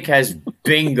 Coach Blake has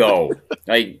bingo.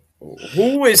 Like,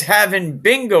 who is having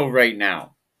bingo right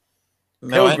now?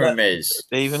 Pilgrim is.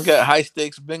 They even got high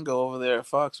stakes bingo over there at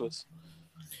Foxwoods.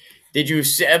 Did you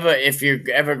ever, if you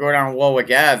ever go down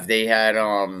Warwick Ave, they had,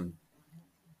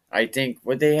 I think,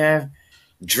 what they have?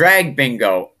 Drag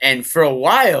bingo. And for a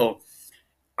while,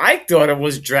 I thought it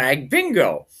was drag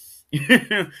bingo.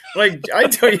 Like, I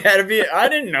thought you had to be, I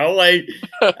didn't know. Like,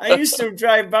 I used to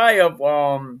drive by up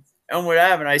Elmwood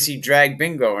Ave and I see drag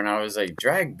bingo. And I was like,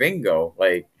 drag bingo?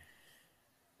 Like,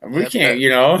 we can't,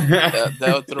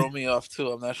 that would throw me off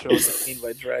too. I'm not sure what they mean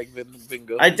by drag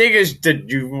bingo. I think it's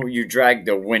you drag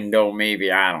the window,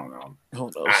 maybe. I don't know.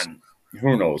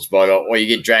 Who knows? But or you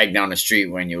get dragged down the street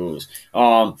when you lose.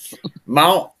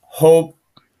 Mount Hope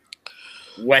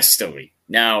Westerly.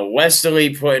 Now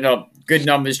Westerly putting up good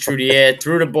numbers through the air,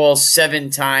 threw the ball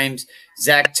 7 times.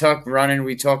 Zach Tuck running.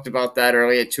 We talked about that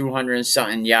earlier. 200 and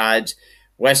something yards.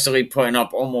 Westerly putting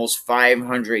up almost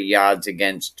 500 yards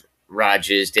against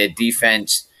Rogers. Their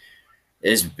defense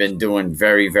has been doing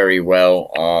very, very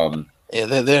well. Yeah,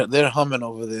 they're humming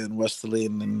over there in Westerly,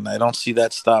 and I don't see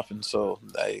that stopping. So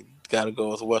I got to go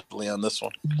with Westerly on this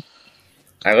one.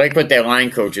 I like what their line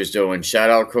coach is doing. Shout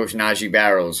out Coach Najee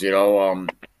Barrels.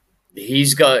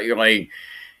 He's got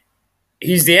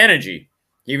he's the energy.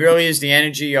 He really is the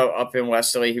energy up in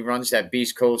Westerly. He runs that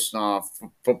Beast Coast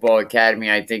Football Academy,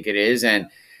 I think it is, and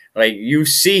like you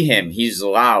see him, he's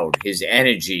loud. His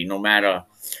energy, no matter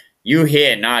you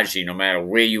hear Najee, no matter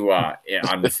where you are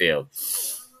on the field.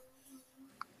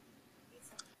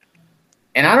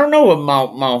 And I don't know what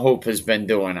Mount Hope has been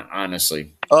doing,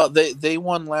 honestly. They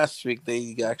won last week.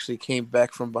 They actually came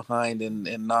back from behind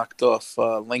and knocked off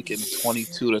Lincoln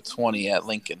 22-20 at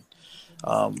Lincoln.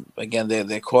 Again,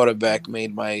 their quarterback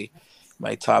made my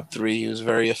top three. He was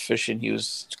very efficient. He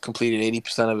was completed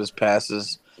 80% of his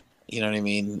passes. You know what I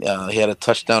mean? He had a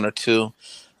touchdown or two.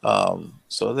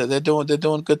 So they're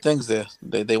doing good things there.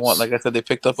 They want, like I said, they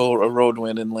picked up a road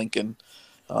win in Lincoln.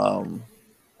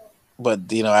 But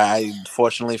I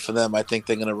fortunately for them, I think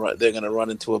they're gonna run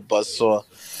into a buzzsaw,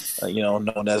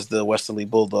 known as the Westerly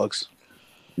Bulldogs.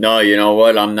 No, you know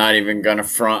what? I'm not even gonna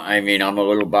front. I mean, I'm a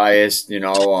little biased,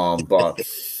 but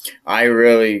I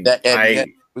really,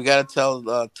 we gotta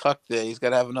tell Tuck there he's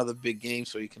gotta have another big game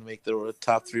so he can make the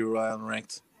top 3 Rhode Island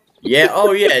ranked. Yeah.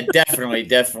 Oh, yeah. Definitely.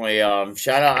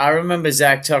 Shout out. I remember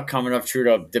Zach Tuck coming up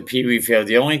through the Pee Wee field.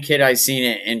 The only kid I seen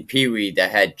in Pee Wee that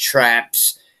had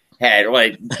traps, had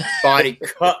like body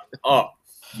cut up,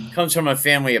 comes from a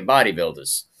family of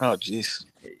bodybuilders. Oh, jeez.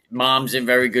 Mom's in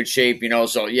very good shape,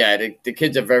 So yeah, the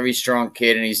kid's a very strong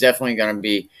kid, and he's definitely going to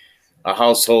be a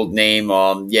household name.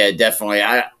 Yeah, definitely.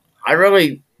 I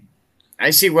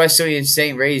see Wesley and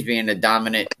St. Ray's being the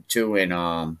dominant two in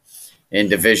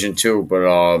Division II,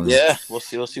 but yeah, we'll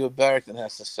see what Barrington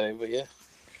has to say, but yeah.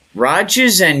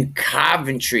 Rogers and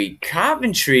Coventry.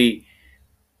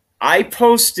 I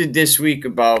posted this week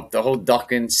about the whole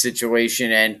Duckin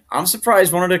situation, and I'm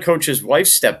surprised one of the coach's wife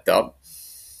stepped up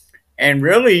and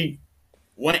really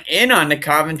went in on the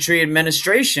Coventry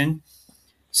administration,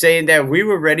 saying that we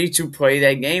were ready to play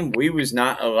that game. We was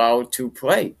not allowed to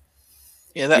play.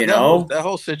 Yeah, that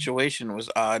whole situation was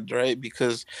odd, right?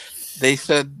 Because they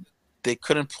said they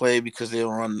couldn't play because they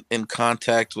were in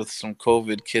contact with some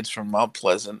COVID kids from Mount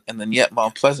Pleasant, and then yet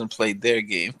Mount Pleasant played their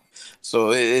game.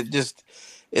 So it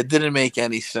didn't make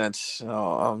any sense.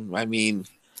 I mean,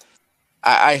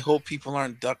 I hope people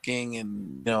aren't ducking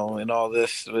and all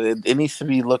this. It needs to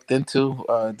be looked into.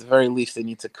 At the very least, they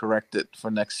need to correct it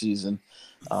for next season,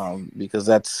 because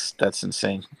that's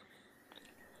insane.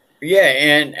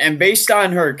 Yeah, and based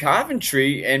on her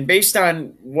Coventry and based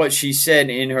on what she said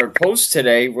in her post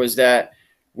today was that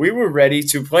we were ready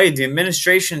to play. The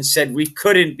administration said we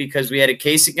couldn't because we had a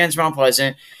case against Mount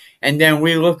Pleasant, and then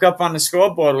we look up on the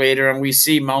scoreboard later and we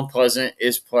see Mount Pleasant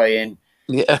is playing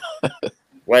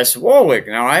West Warwick.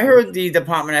 Now, I heard the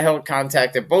Department of Health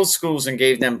contacted both schools and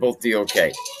gave them both the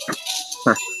okay.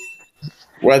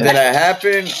 Whether that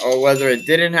happened or whether it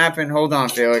didn't happen, hold on,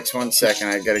 Felix, 1 second.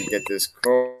 I got to get this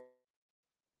call.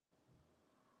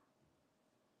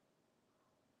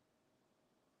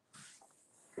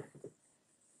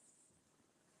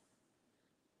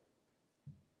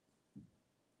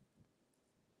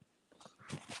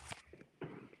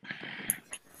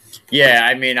 Yeah,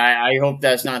 I mean, I hope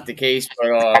that's not the case,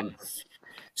 but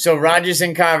so Rogers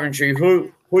and Coventry,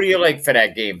 who do you like for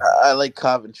that game? I like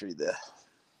Coventry there.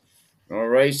 All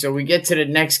right, so we get to the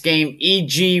next game.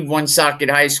 EG Woonsocket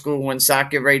High School.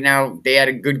 Woonsocket right now, they had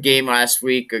a good game last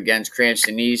week against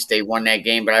Cranston East. They won that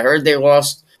game, but I heard they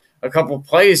lost a couple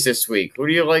players this week. Who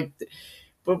do you like?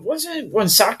 But wasn't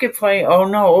Woonsocket playing? Oh,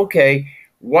 no, okay.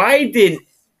 Why did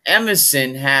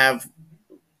Emerson have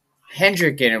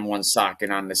Hendricken and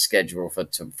Woonsocket on the schedule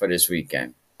for this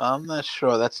weekend? I'm not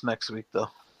sure. That's next week, though.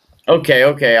 Okay.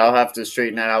 I'll have to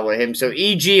straighten that out with him. So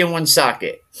EG and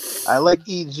Woonsocket. I like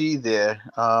EG there.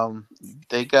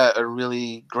 They got a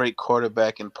really great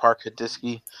quarterback in Park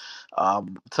Hadiski.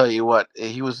 Tell you what,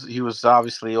 he was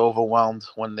obviously overwhelmed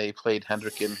when they played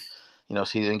Hendricken. So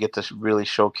he didn't get to really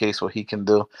showcase what he can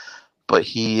do. But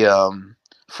he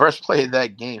first play of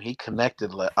that game, he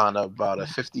connected on about a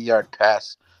 50-yard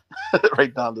pass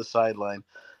right down the sideline.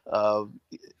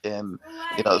 And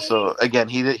so again,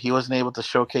 he wasn't able to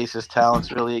showcase his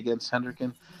talents really against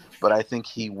Hendricken, but I think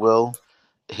he will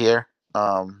here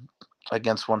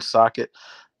against Woonsocket.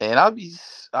 And I'll be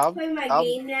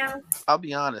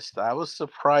honest, I was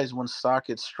surprised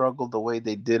Woonsocket struggled the way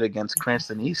they did against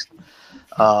Cranston East.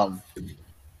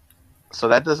 So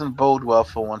that doesn't bode well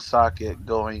for Woonsocket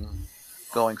going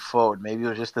forward. Maybe it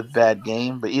was just a bad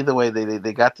game, but either way,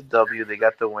 they got the W, they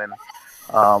got the win.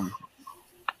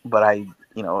 But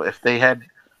if they had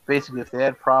basically, if they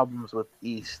had problems with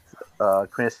East,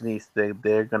 Cranston East,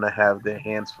 they're gonna have their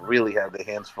hands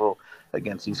full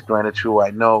against East Greenwich, who I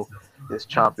know is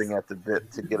chomping at the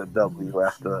bit to get a W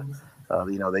after,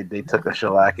 they took a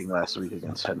shellacking last week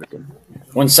against Henderson.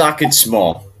 Woonsocket's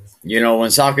small.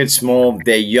 Woonsocket's small.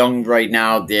 They're young right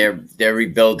now. They're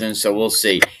rebuilding, so we'll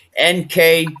see.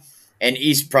 NK and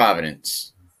East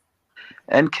Providence.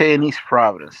 NK and East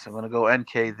Providence. I'm gonna go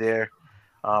NK there.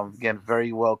 Again,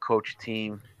 very well coached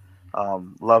team.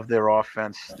 Love their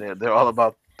offense. They're all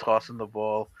about tossing the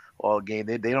ball all game.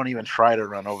 They don't even try to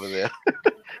run over there,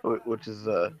 which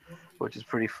is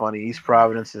pretty funny. East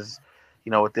Providence is,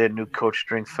 with their new coach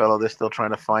Stringfellow, they're still trying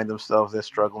to find themselves. They're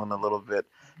struggling a little bit,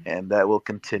 and that will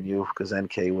continue because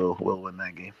NK will win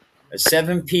that game. A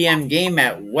 7 p.m. game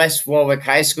at West Warwick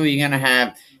High School. You're going to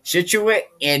have Scituate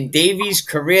and Davies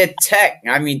Career Tech.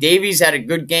 I mean, Davies had a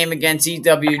good game against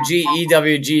EWG.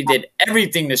 EWG did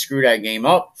everything to screw that game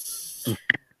up.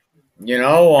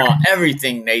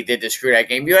 Everything they did to screw that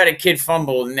game. You had a kid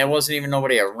fumble, and there wasn't even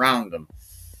nobody around them.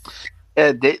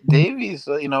 Yeah, Davies,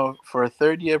 for a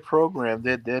third-year program,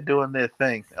 they're doing their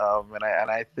thing,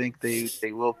 and I think they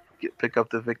will pick up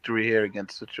the victory here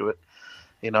against Scituate.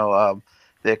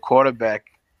 Their quarterback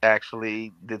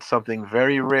actually did something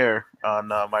very rare on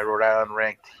my Rhode Island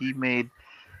Ranked. He made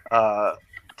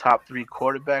top 3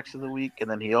 quarterbacks of the week, and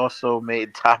then he also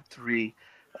made top 3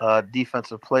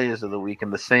 defensive players of the week in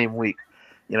the same week.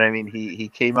 You know what I mean? He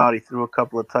came out, he threw a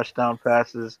couple of touchdown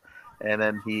passes, and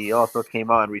then he also came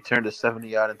out and returned a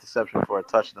 70-yard interception for a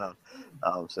touchdown.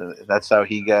 So that's how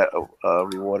he got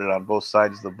rewarded on both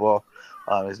sides of the ball.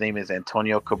 His name is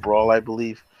Antonio Cabral, I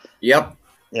believe. Yep.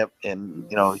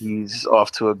 And, he's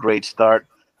off to a great start.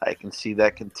 I can see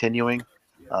that continuing.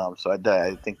 So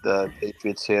I think the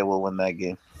Patriots here will win that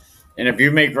game. And if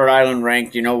you make Rhode Island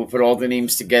Ranked, we'll put all the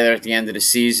names together at the end of the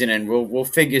season, and we'll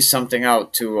figure something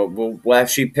out too. We'll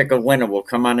actually pick a winner. We'll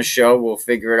come on a show. We'll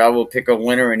figure it out. We'll pick a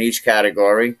winner in each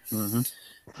category. Mm-hmm.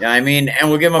 Yeah, and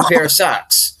we'll give them a pair of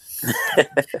socks.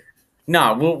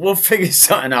 No, we'll figure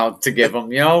something out to give them.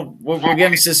 We'll give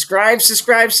them subscribe.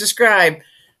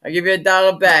 I'll give you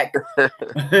 $1 back.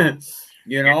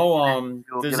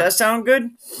 Does that sound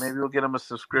good? Maybe we'll get them a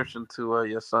subscription to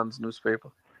your son's newspaper.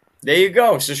 There you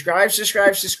go. Subscribe.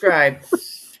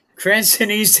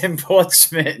 Cranston East and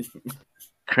Portsmouth.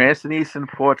 Cranston East and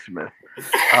Portsmouth.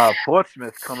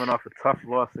 Portsmouth coming off a tough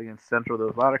loss against Central. There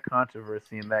was a lot of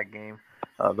controversy in that game,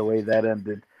 the way that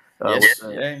ended. Yes.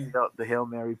 The Hail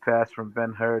Mary pass from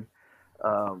Ben Hurd.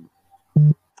 A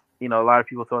lot of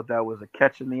people thought that was a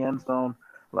catch in the end zone.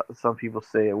 Some people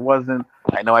say it wasn't.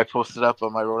 I know I posted up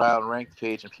on my Rhode Island Ranked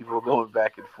page, and people were going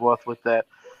back and forth with that.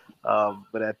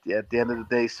 But at the end of the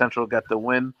day, Central got the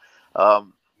win.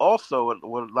 Also,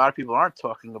 what a lot of people aren't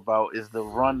talking about is the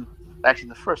run. Actually,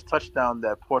 the first touchdown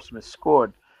that Portsmouth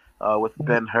scored with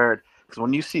Ben Hurd. Because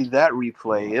when you see that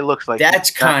replay, it looks like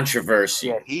that's controversy.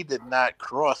 Yeah, he did not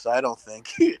cross. I don't think.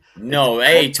 No,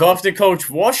 hey, talk to Coach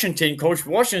Washington. Coach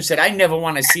Washington said, "I never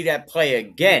want to see that play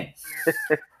again."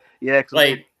 Yeah,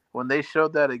 when they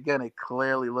showed that again, it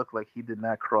clearly looked like he did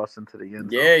not cross into the end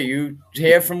zone. Yeah, you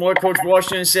hear from what Coach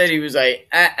Washington said. He was like,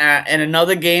 And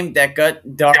another game that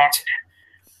got ducked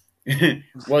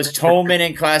was Tolman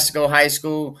and Classical High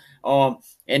School.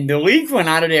 And the league went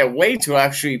out of their way to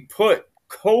actually put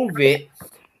COVID,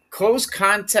 close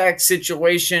contact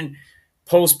situation,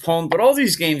 postponed. But all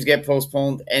these games get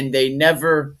postponed, and they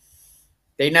never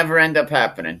end up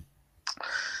happening.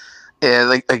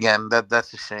 Yeah,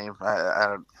 that's a shame.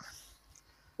 Well,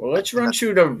 let's run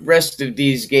through the rest of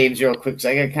these games real quick,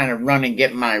 so I got to kind of run and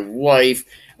get my wife.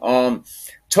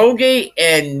 Tollgate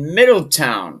and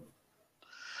Middletown.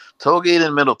 Tollgate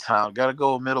and Middletown. Got to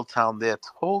go with Middletown there.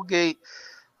 Tollgate,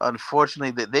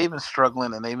 unfortunately, they've been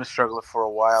struggling, and they've been struggling for a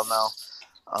while now.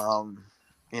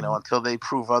 Until they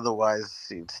prove otherwise,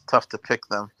 it's tough to pick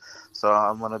them. So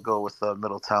I'm going to go with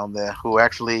Middletown there, who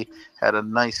actually had a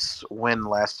nice win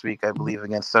last week, I believe,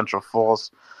 against Central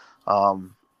Falls.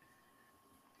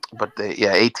 But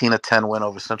 18-10 win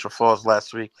over Central Falls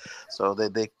last week. So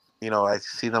they I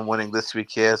see them winning this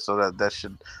week here, so that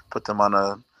should put them on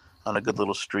a good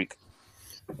little streak.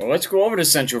 Well, let's go over to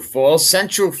Central Falls.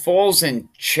 Central Falls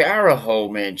and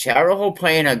Charahoe, man. Charahoe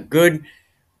playing a good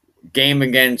game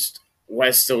against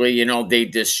Westerly. They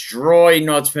destroy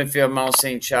North Smithfield, Mount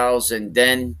St. Charles, and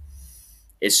then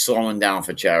it's slowing down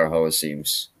for Charahoe, it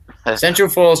seems. Central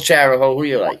Falls, Charahoe, who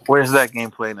you like? Where's that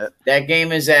game playing at? That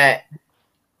game is at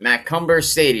Macomber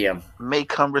Stadium.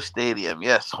 Macomber Stadium,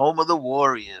 yes, home of the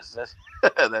Warriors.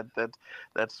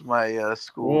 That's my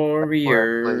school.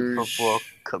 Warriors. Football.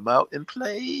 Come out and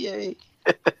play.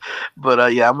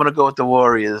 But yeah, I'm gonna go with the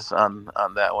Warriors on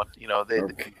that one. You know,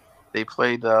 they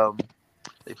played a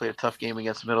tough game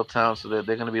against Middletown, so they're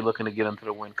going to be looking to get into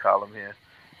the win column here.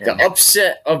 The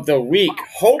upset of the week,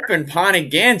 Hope and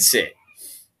Ponegant.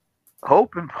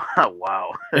 Hope and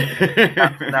wow.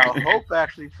 now Hope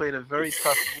actually played a very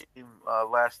tough game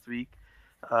last week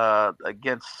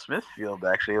against Smithfield.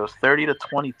 Actually, it was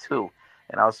 30-22,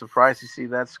 and I was surprised to see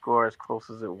that score as close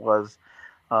as it was.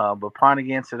 But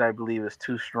Ponegant, I believe, is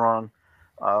too strong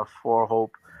for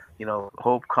Hope. You know,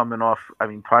 Hope coming off. I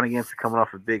mean, Ponegant coming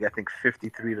off a big, I think,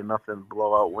 53-0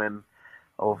 blowout win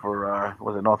over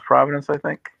was it North Providence? I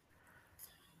think.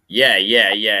 Yeah.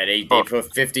 They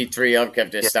put 53 up,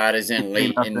 kept their starters in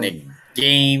late in the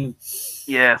game.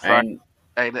 Yeah, so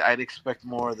I'd expect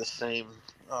more of the same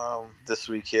this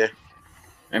week here.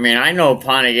 I mean, I know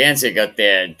Ponegant got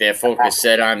their focus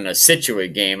set on the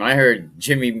Scituate game. I heard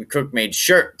Jimmy McCook made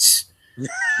shirts.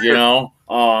 You know,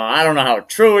 I don't know how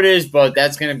true it is, but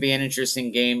that's going to be an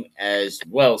interesting game as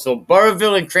well. So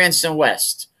Burrillville and Cranston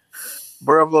West.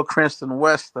 Burrillville, Cranston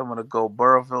West. I'm going to go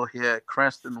Burrillville here.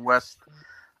 Cranston West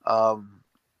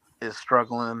is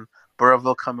struggling.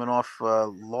 Burrillville coming off a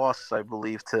loss, I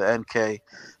believe, to NK.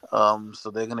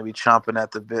 So they're going to be chomping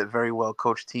at the bit. Very well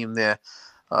coached team there.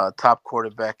 Top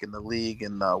quarterback in the league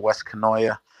in West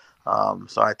Canoia.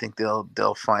 So I think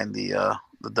they'll find the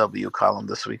W column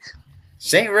this week.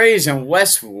 St. Ray's and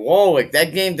West Warwick.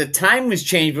 That game, the time was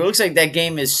changed, but it looks like that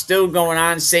game is still going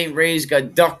on. St. Ray's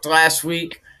got ducked last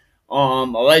week.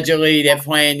 Allegedly, they're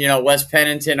playing, West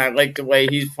Pennington. I like the way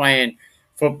he's playing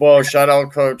football. Shout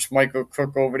out Coach Michael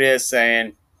Cook over there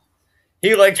saying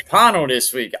he likes Pano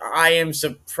this week. I am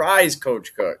surprised,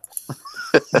 Coach Cook.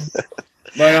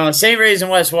 But St. Ray's and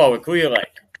West Warwick, who you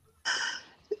like?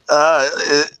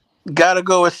 Gotta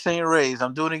go with St. Ray's.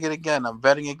 I'm doing it again. I'm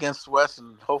betting against West,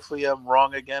 and hopefully I'm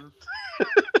wrong again.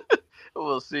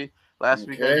 We'll see. Last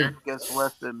week I bet against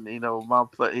West, and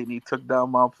he took down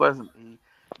Mount Pleasant.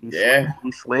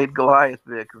 He slayed Goliath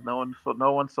there because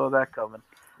no one saw that coming.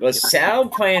 LaSalle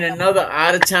playing another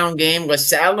out of town game.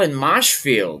 LaSalle and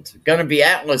Marshfield gonna be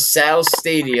at LaSalle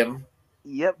Stadium.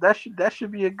 Yep, that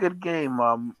should be a good game.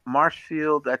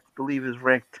 Marshfield, I believe, is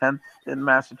ranked 10th in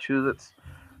Massachusetts.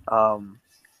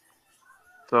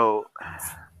 So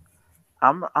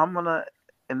I'm gonna,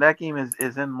 and that game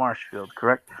is in Marshfield,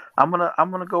 correct? I'm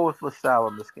gonna go with LaSalle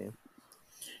in this game.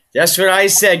 That's what I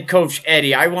said, Coach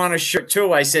Eddie. I want a shirt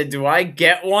too. I said, do I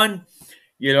get one?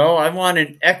 I want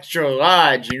an extra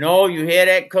large. You hear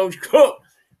that, Coach Cook?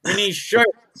 We need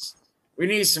shirts. We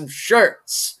need some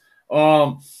shirts.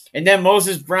 And then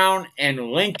Moses Brown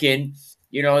and Lincoln.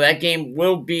 That game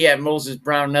will be at Moses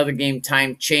Brown. Another game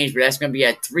time change, but that's going to be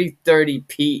at 3:30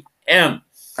 p.m.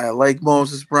 I like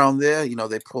Moses Brown there.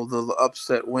 They pulled the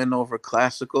upset win over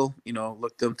Classical.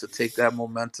 Look them to take that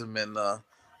momentum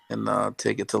and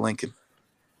take it to Lincoln.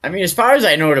 I mean, as far as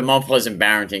I know, the Mount Pleasant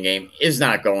Barrington game is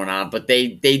not going on, but they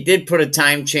did put a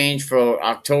time change for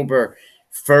October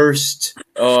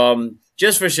 1st,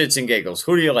 just for shits and giggles.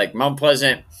 Who do you like, Mount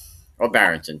Pleasant or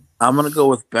Barrington? I'm gonna go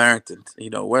with Barrington.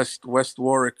 West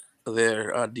Warwick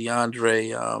there.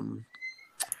 DeAndre.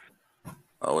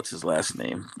 What's his last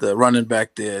name? The running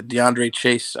back there, DeAndre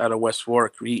Chase out of West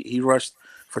Warwick. He rushed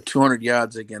for 200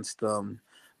 yards against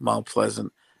Mount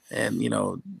Pleasant, and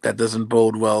that doesn't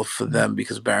bode well for them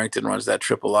because Barrington runs that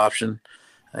triple option,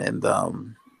 and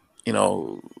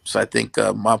so I think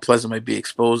Mount Pleasant might be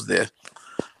exposed there.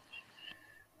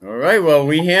 All right, well,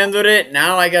 we handled it.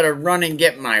 Now I got to run and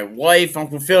get my wife.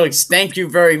 Uncle Felix, thank you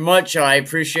very much. I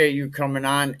appreciate you coming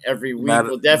on every week.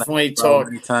 We'll definitely talk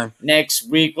next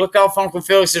week. Look out for Uncle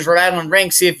Felix's Rhode Island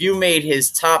rank. See if you made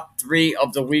his top 3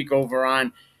 of the week over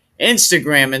on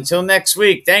Instagram. Until next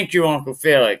week, thank you, Uncle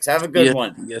Felix. Have a good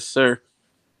one. Yes, sir.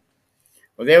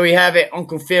 Well, there we have it,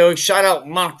 Uncle Felix. Shout out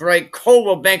Mark Wright,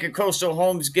 Coldwell Bank of Coastal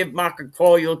Homes. Give Mark a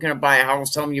call. You're looking to buy a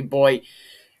house. Tell him your boy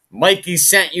Mikey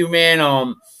sent you,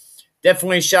 man.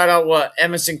 Definitely shout out what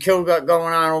Emerson Kill got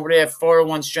going on over there,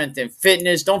 401 Strength and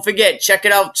Fitness. Don't forget, check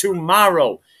it out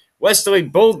tomorrow. Westerly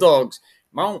Bulldogs,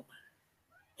 Mount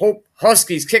Hope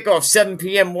Huskies, kickoff 7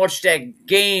 p.m. Watch that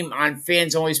game on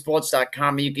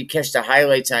fansonlysports.com. And you can catch the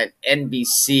highlights on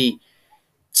NBC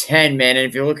 10, man. And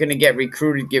if you're looking to get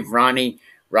recruited, give Ronnie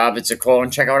Roberts a call.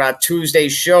 And check out our Tuesday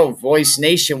show, Voice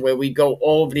Nation, where we go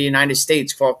all over the United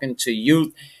States talking to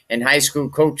youth and high school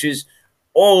coaches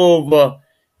all over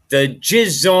the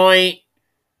Jizoint.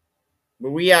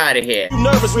 But we out of here.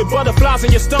 Nervous with butterflies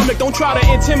in your stomach. Don't try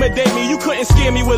to intimidate me. You couldn't scare me with